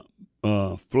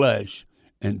flesh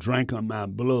and drink of my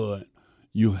blood,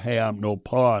 you have no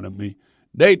part of me.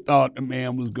 They thought the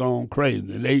man was gone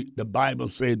crazy. The Bible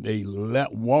said they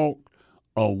walked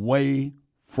away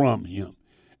from him.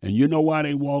 And you know why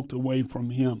they walked away from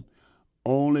him?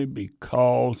 Only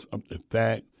because of the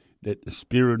fact that the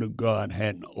Spirit of God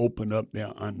hadn't opened up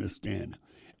their understanding.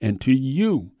 And to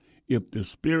you, if the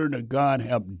Spirit of God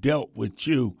have dealt with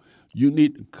you, you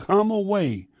need to come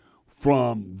away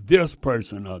from this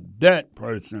person or that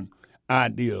person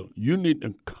idea. You need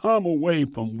to come away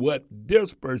from what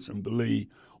this person believes,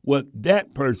 what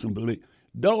that person believes.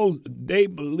 They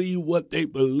believe what they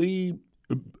believe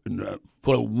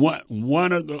for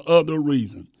one or the other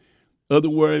reason. In other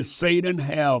words, Satan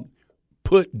have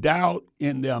put doubt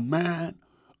in their mind,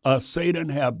 or Satan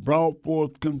have brought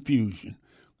forth confusion.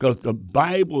 Because the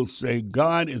Bible says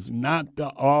God is not the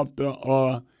author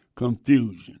of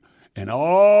confusion. And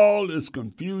all this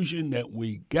confusion that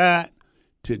we got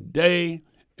today,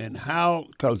 and how,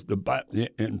 because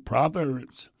in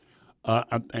Proverbs,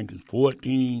 I think it's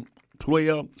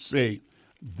 14:12, say,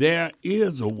 there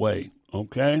is a way,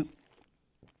 okay?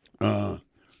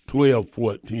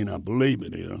 12:14, I believe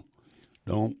it is.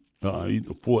 Don't,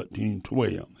 either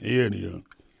 14:12. Here it is.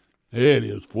 Here it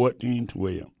is,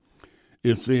 14:12.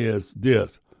 It says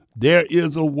this, there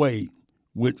is a way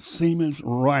which seemeth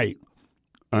right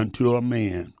unto a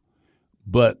man,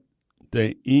 but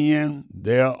the end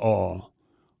thereof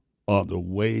are the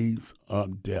ways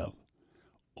of death.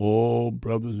 Oh,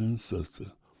 brothers and sisters,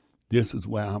 this is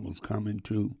where I was coming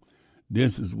to.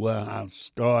 This is where I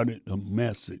started the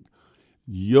message.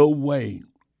 Your way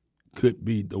could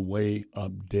be the way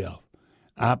of death.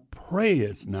 I pray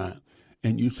it's not.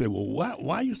 And you say, well,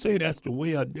 why you say that's the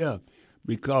way of death?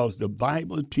 Because the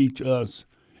Bible teaches us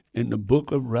in the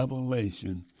book of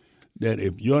Revelation that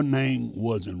if your name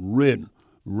wasn't written,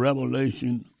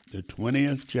 Revelation, the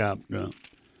 20th chapter,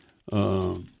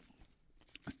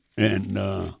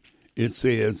 it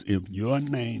says, if your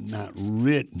name not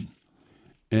written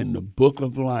in the book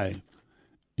of life,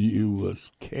 you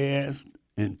was cast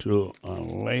into a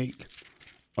lake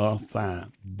of fire.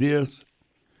 This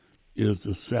is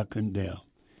the second death.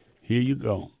 Here you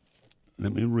go.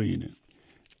 Let me read it,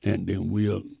 and then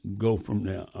we'll go from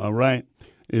there. All right?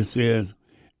 It says,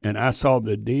 and I saw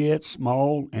the dead,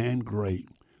 small and great,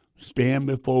 stand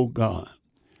before God,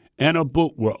 and a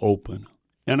book were opened,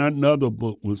 and another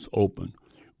book was opened,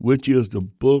 which is the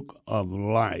book of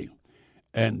life.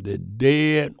 And the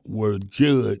dead were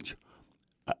judged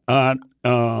out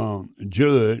of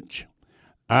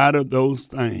those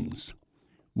things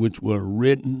which were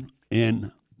written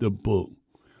in the book,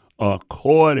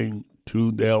 according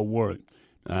to their work.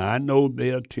 Now, I know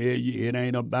they'll tell you it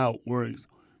ain't about works.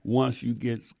 Once you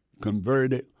get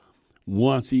converted,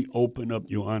 once he open up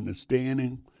your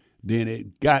understanding, then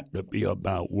it got to be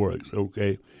about works,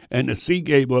 okay? And the sea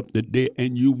gave up the dead,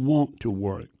 and you want to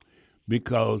work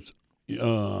because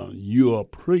you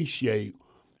appreciate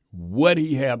what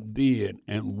he have did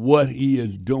and what he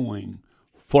is doing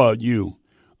for you,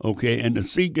 okay? And the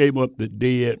sea gave up the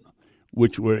dead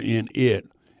which were in it,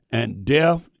 and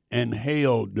death and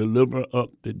hell deliver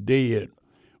up the dead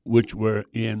which were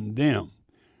in them.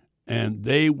 And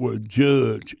they were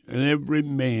judged, every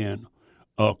man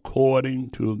according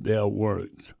to their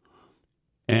works.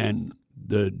 And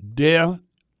the death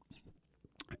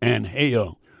and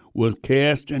hell was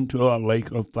cast into a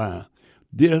lake of fire.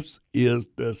 This is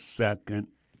the second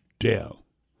death.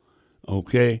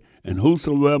 Okay? And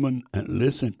whosoever, and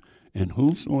listen, and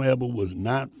whosoever was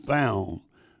not found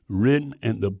written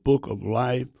in the book of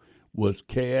life was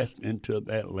cast into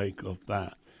that lake of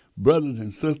fire. Brothers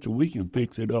and sisters, we can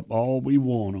fix it up all we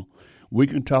want to. We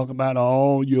can talk about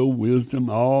all your wisdom,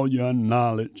 all your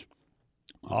knowledge,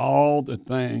 all the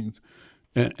things.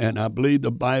 And I believe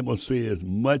the Bible says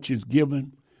much is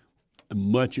given,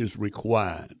 much is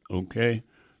required, okay?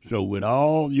 So with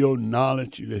all your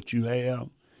knowledge that you have,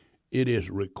 it is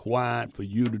required for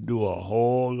you to do a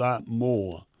whole lot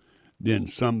more than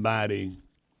somebody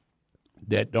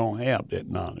that don't have that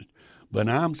knowledge. But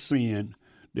I'm seeing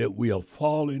that we are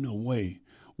falling away.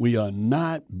 We are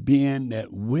not being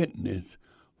that witness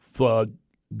for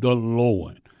the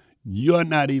Lord. You're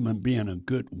not even being a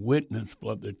good witness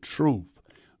for the truth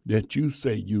that you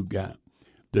say you got.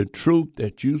 The truth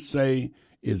that you say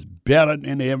is better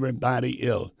than everybody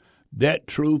else. That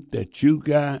truth that you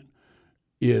got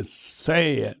is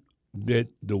sad that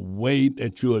the way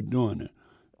that you are doing it.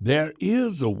 There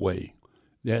is a way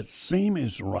that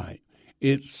seems right.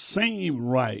 It seems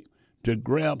right to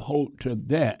grab hold to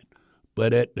that,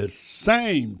 but at the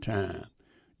same time,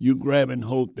 you grabbing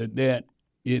hold to that,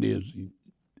 it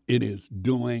is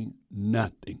doing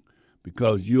nothing,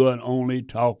 because you are only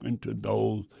talking to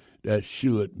those that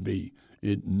should be.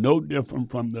 It's no different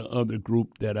from the other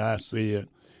group that I said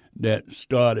that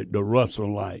started the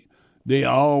Russellite. They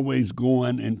always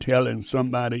going and telling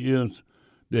somebody else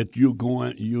that you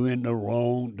in the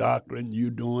wrong doctrine,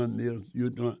 you doing this, you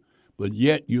doing, but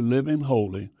yet you living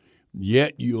holy,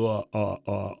 yet you are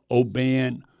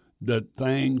obeying the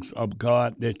things of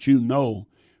God that you know,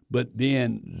 but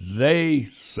then they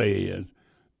says,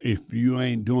 if you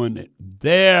ain't doing it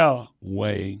their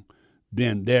way,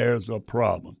 then there's a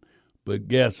problem. But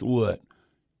guess what?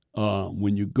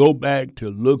 When you go back to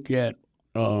look at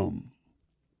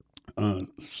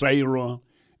Sarah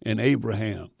and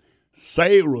Abraham,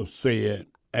 Sarah said,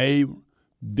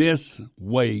 this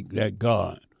way that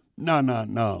God. No,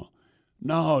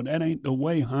 that ain't the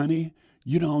way, honey.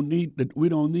 We don't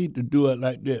need to do it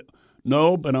like that.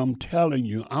 No, but I'm telling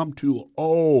you, I'm too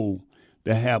old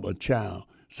to have a child.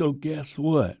 So guess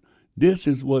what? This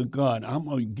is what God, I'm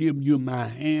going to give you my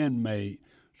handmaid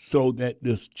so that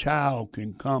this child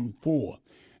can come forth.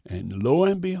 And lo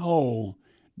and behold,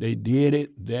 they did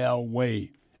it their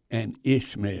way, and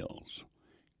Ishmael's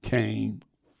came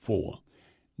forth.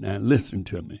 Now listen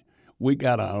to me. We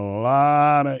got a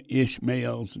lot of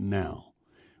Ishmaels now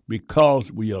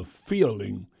because we are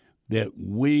feeling that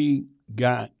we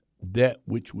got that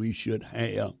which we should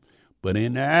have. But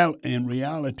in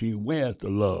reality, where's the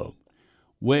love?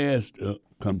 Where's the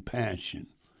compassion?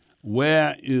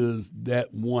 Where is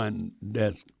that one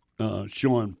that's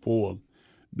showing forth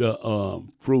the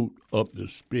fruit of the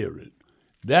Spirit?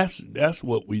 That's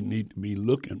what we need to be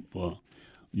looking for.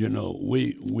 You know,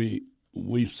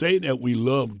 we say that we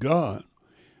love God,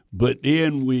 but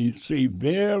then we see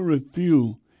very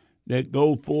few that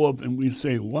go forth and we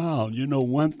say, wow, you know,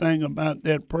 one thing about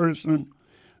that person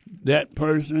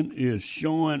is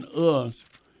showing us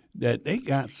that they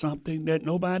got something that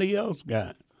nobody else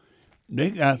got.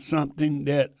 They got something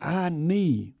that I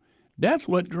need. That's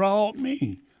what drawed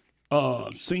me,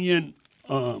 seeing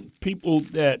people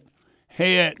that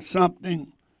had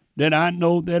something that I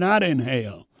know that I didn't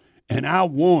have, and I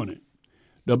want it.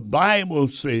 The Bible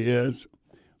says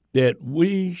that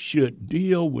we should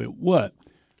deal with what?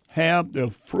 Have the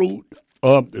fruit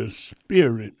of the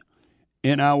Spirit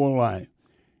in our life.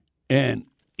 And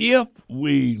if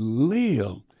we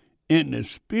live in the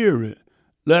Spirit,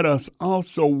 let us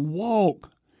also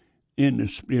walk in the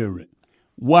Spirit.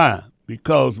 Why?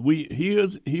 Because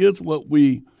here's what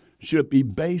we should be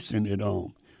basing it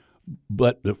on.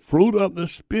 But the fruit of the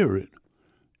Spirit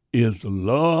is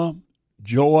love,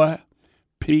 joy,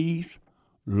 peace,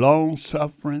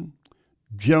 long-suffering,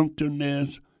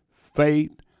 gentleness,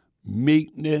 faith,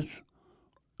 meekness,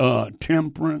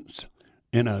 temperance,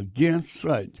 and against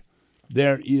such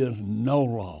there is no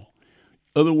law.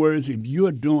 In other words, if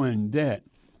you're doing that,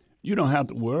 you don't have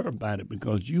to worry about it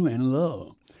because you in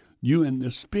love, you in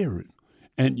the Spirit,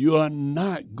 and you are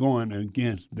not going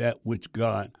against that which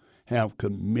God have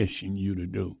commissioned you to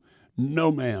do.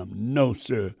 No, ma'am, no,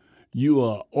 sir. You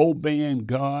are obeying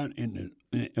God, and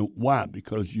why?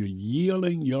 Because you're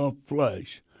yielding your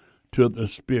flesh to the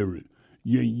Spirit.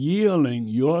 You're yielding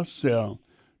yourself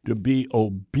to be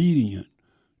obedient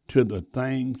to the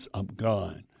things of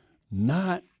God,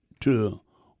 not to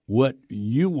what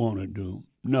you want to do.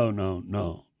 No, ma'am.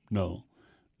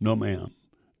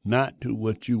 Not to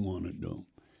what you want to do.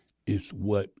 It's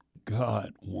what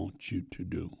God wants you to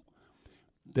do.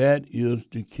 That is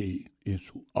the key.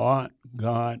 It's what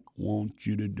God wants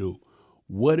you to do.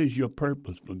 What is your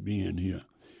purpose for being here?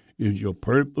 If your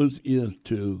purpose is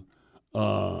to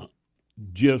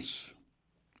just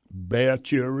bear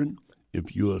children,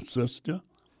 if you're a sister,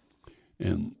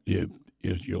 and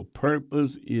if your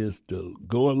purpose is to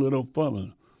go a little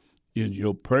further, if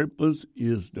your purpose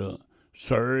is to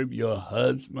serve your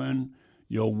husband,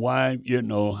 your wife, you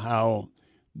know, how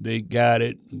they got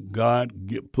it. God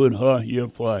put her here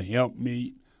for a help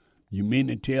me. You mean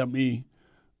to tell me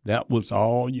that was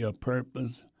all your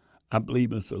purpose? I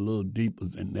believe it's a little deeper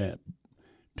than that.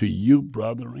 To you,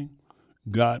 brethren,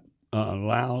 God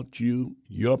allowed you,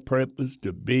 your purpose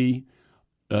to be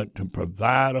to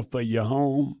provider for your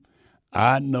home.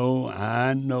 I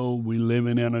know we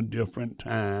living in a different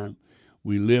time.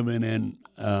 We living in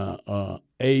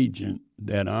agent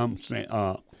that I'm saying,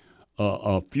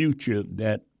 a future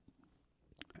that,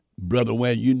 Brother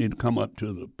Ware, you need to come up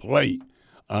to the plate.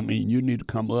 I mean, you need to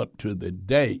come up to the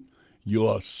date. You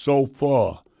are so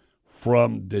far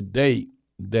from the date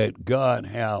that God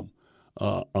have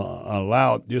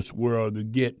allowed this world to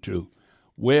get to.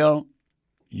 Well,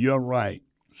 you're right.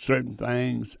 Certain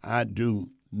things I do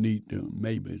need to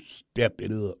maybe step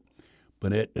it up.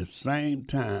 But at the same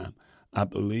time, I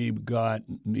believe God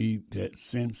needs that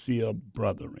sincere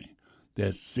brotherly,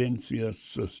 that sincere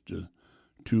sister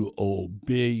to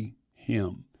obey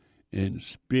him in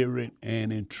spirit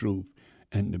and in truth,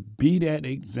 and to be that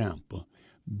example,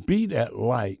 be that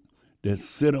light that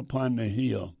sit upon the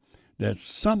hill, that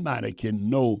somebody can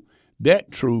know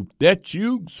that truth that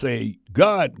you say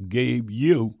God gave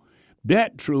you.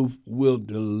 That truth will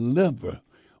deliver,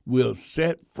 will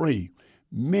set free.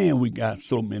 Man, we got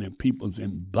so many peoples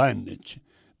in bondage.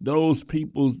 Those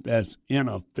peoples that's in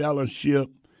a fellowship,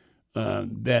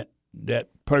 that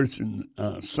person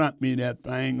sent me that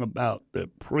thing about the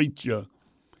preacher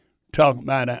talking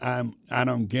about it. I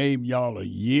done gave y'all a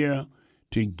year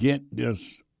to get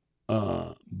this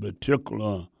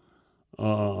particular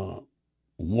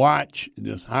watch,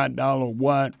 this $100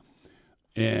 watch,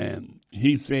 and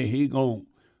he said he gonna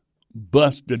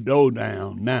bust the door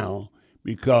down now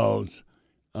because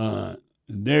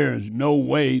there's no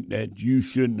way that you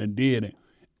shouldn't have did it.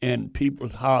 And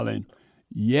people's hollering,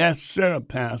 yes, sir,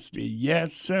 Pastor,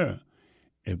 yes, sir.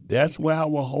 If that's where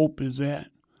our hope is at,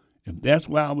 if that's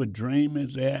where our dream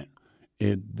is at,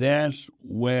 if that's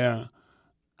where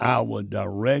our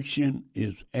direction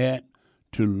is at,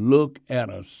 to look at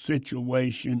a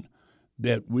situation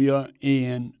that we are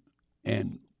in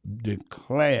and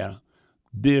declare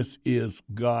this is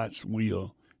God's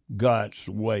will, God's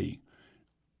way.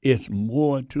 It's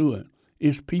more to it.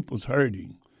 It's people's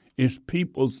hurting. It's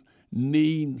people's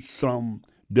needing some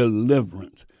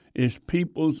deliverance. It's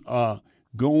people's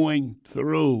going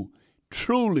through,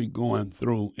 truly going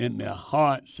through in their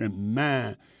hearts and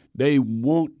mind. They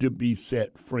want to be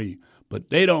set free, but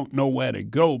they don't know where to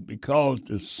go because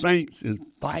the saints is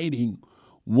fighting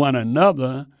one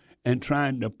another and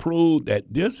trying to prove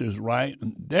that this is right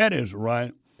and that is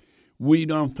right. We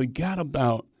don't forget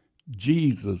about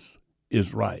Jesus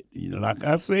is right. You know, like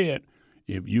I said,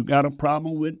 if you got a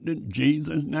problem with the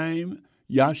Jesus name,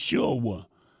 Yahshua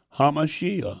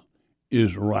HaMashiach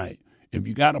is right. If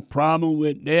you got a problem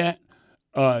with that,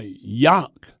 Yah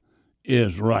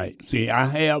is right. See, I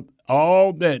have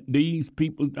all that these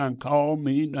people done called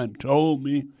me, done told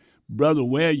me, Brother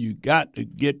Ware, you got to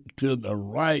get to the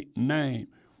right name.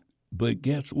 But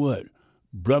guess what?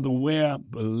 Brother Ware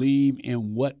believed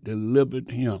in what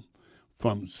delivered him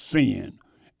from sin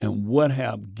and what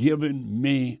have given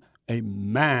me a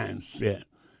mindset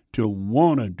to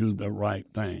want to do the right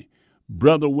thing.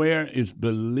 Brother Ware is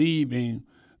believing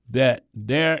that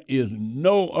there is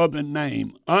no other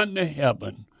name under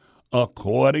heaven,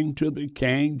 according to the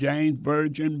King James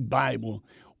Version Bible,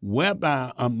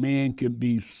 whereby a man can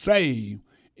be saved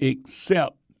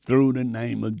except through the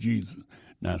name of Jesus.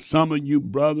 Now, some of you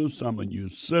brothers, some of you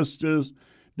sisters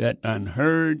that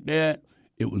unheard that,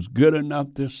 it was good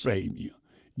enough to save you.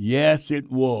 Yes,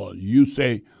 it was. You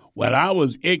say, well, I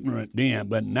was ignorant then,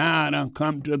 but now I done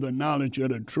come to the knowledge of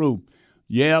the truth.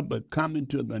 Yeah, but coming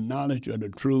to the knowledge of the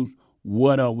truth,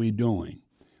 what are we doing?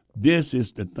 This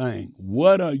is the thing.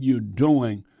 What are you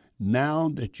doing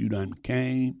now that you done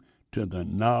came to the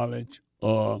knowledge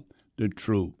of the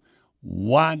truth?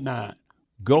 Why not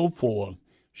go forth,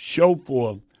 show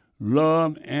forth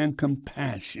love and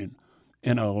compassion,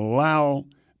 and allow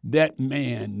that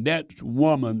man, that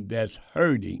woman that's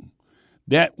hurting,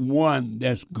 that one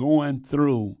that's going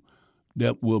through,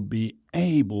 that will be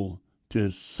able to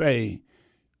say,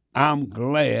 I'm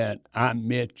glad I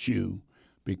met you,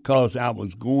 because I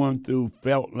was going through,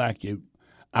 felt like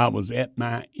I was at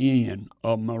my end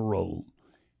of my road.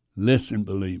 Listen,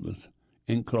 believers,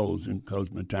 in closing,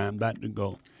 because my time about to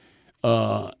go.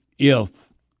 If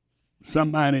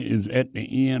somebody is at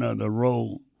the end of the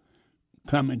road,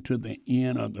 coming to the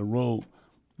end of the road,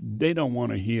 they don't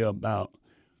want to hear about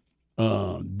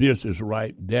this is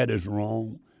right, that is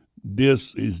wrong,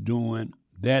 this is doing,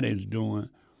 that is doing.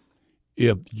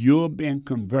 If you've been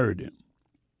converted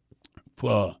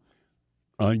for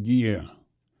a year,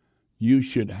 you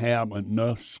should have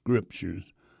enough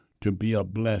scriptures to be a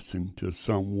blessing to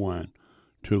someone,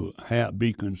 to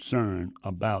be concerned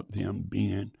about them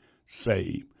being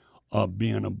saved or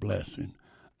being a blessing.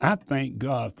 I thank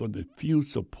God for the few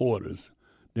supporters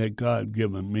that God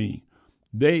given me.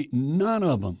 None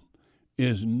of them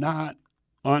is not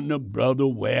under Brother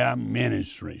Ware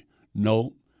ministry.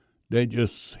 No, they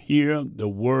just hear the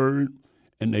word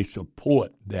and they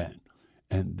support that.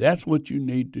 And that's what you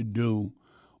need to do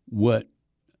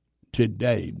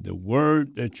today. The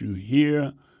word that you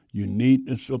hear, you need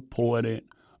to support it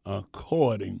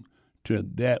according to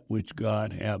that which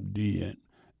God have did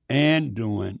and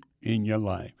doing in your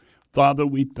life. Father,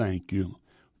 we thank you.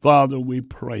 Father, we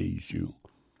praise you.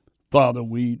 Father,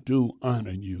 we do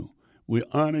honor you. We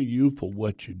honor you for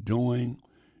what you're doing.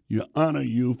 We honor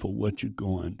you for what you're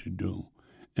going to do.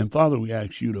 And Father, we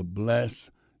ask you to bless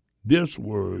this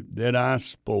word that I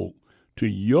spoke to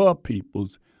your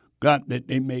peoples, God, that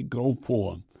they may go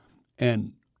forth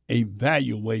and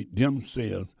evaluate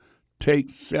themselves, take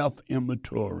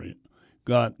self-inventory,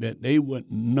 God, that they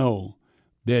would know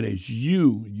that it's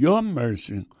you, your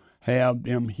mercy, have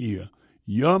them here.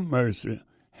 Your mercy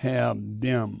have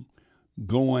them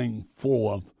going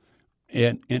forth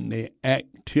in the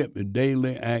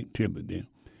daily activity.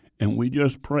 And we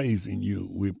just praising you.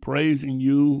 We're praising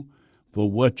you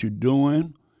for what you're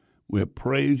doing. We're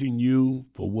praising you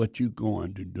for what you're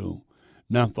going to do.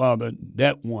 Now, Father,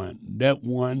 that one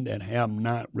that have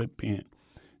not repent,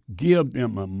 give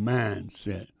them a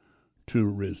mindset to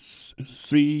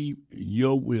receive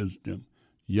your wisdom,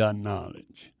 your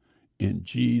knowledge. In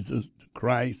Jesus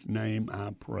Christ's name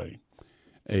I pray.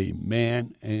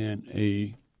 Amen and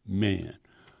amen.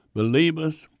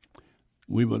 Believers,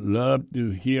 we would love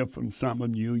to hear from some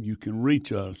of you. You can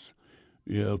reach us.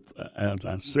 If, as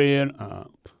I said,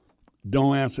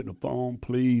 don't answer the phone,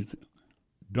 please.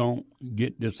 Don't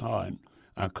get disheartened.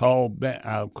 I'll call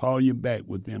you back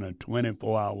within a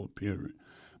 24-hour period.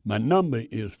 My number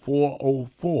is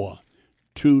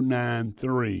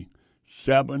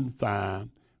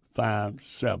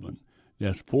 404-293-7557.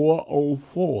 That's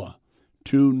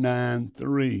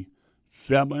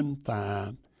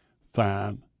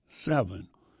 404-293-7557.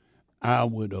 I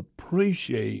would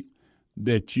appreciate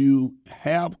that you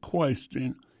have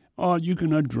questions, or you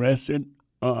can address it,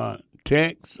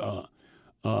 text,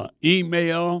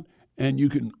 email, and you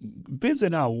can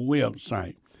visit our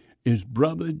website. It's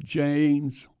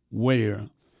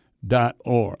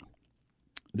brotherjamesware.org.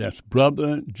 That's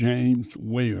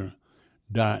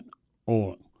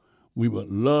brotherjamesware.org. We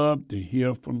would love to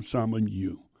hear from some of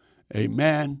you.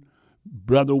 Amen.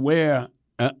 Brother Ware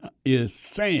is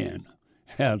saying,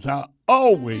 as I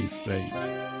always say,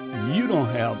 you don't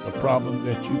have the problem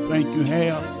that you think you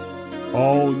have.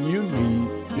 All you need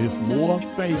is more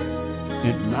faith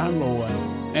in my Lord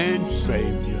and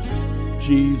Savior,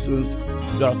 Jesus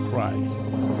the Christ.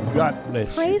 God bless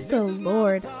you. Praise the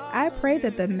Lord. I pray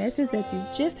that the message that you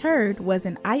just heard was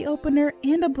an eye-opener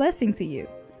and a blessing to you.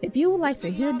 If you would like to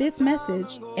hear this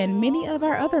message and many of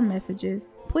our other messages,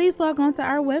 please log on to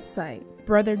our website,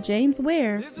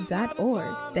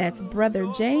 brotherjamesware.org. That's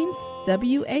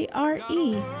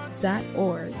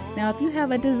brotherjamesware.org. Now, if you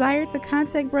have a desire to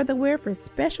contact Brother Ware for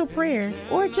special prayer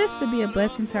or just to be a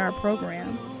blessing to our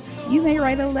program, you may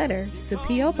write a letter to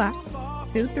P.O. Box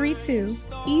 232,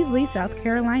 Easley, South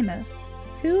Carolina,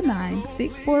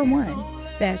 29641.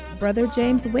 That's Brother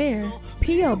James Ware,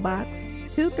 P.O. Box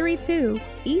 232,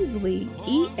 Easley,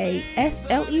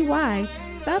 EASLEY,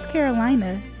 South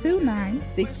Carolina,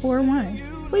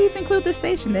 29641. Please include the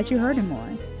station that you heard him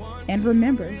on. And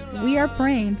remember, we are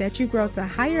praying that you grow to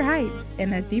higher heights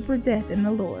and a deeper depth in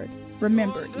the Lord.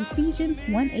 Remember, Ephesians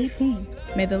 1:18.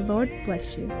 May the Lord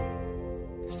bless you.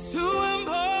 It's too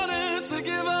important to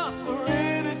give up for it.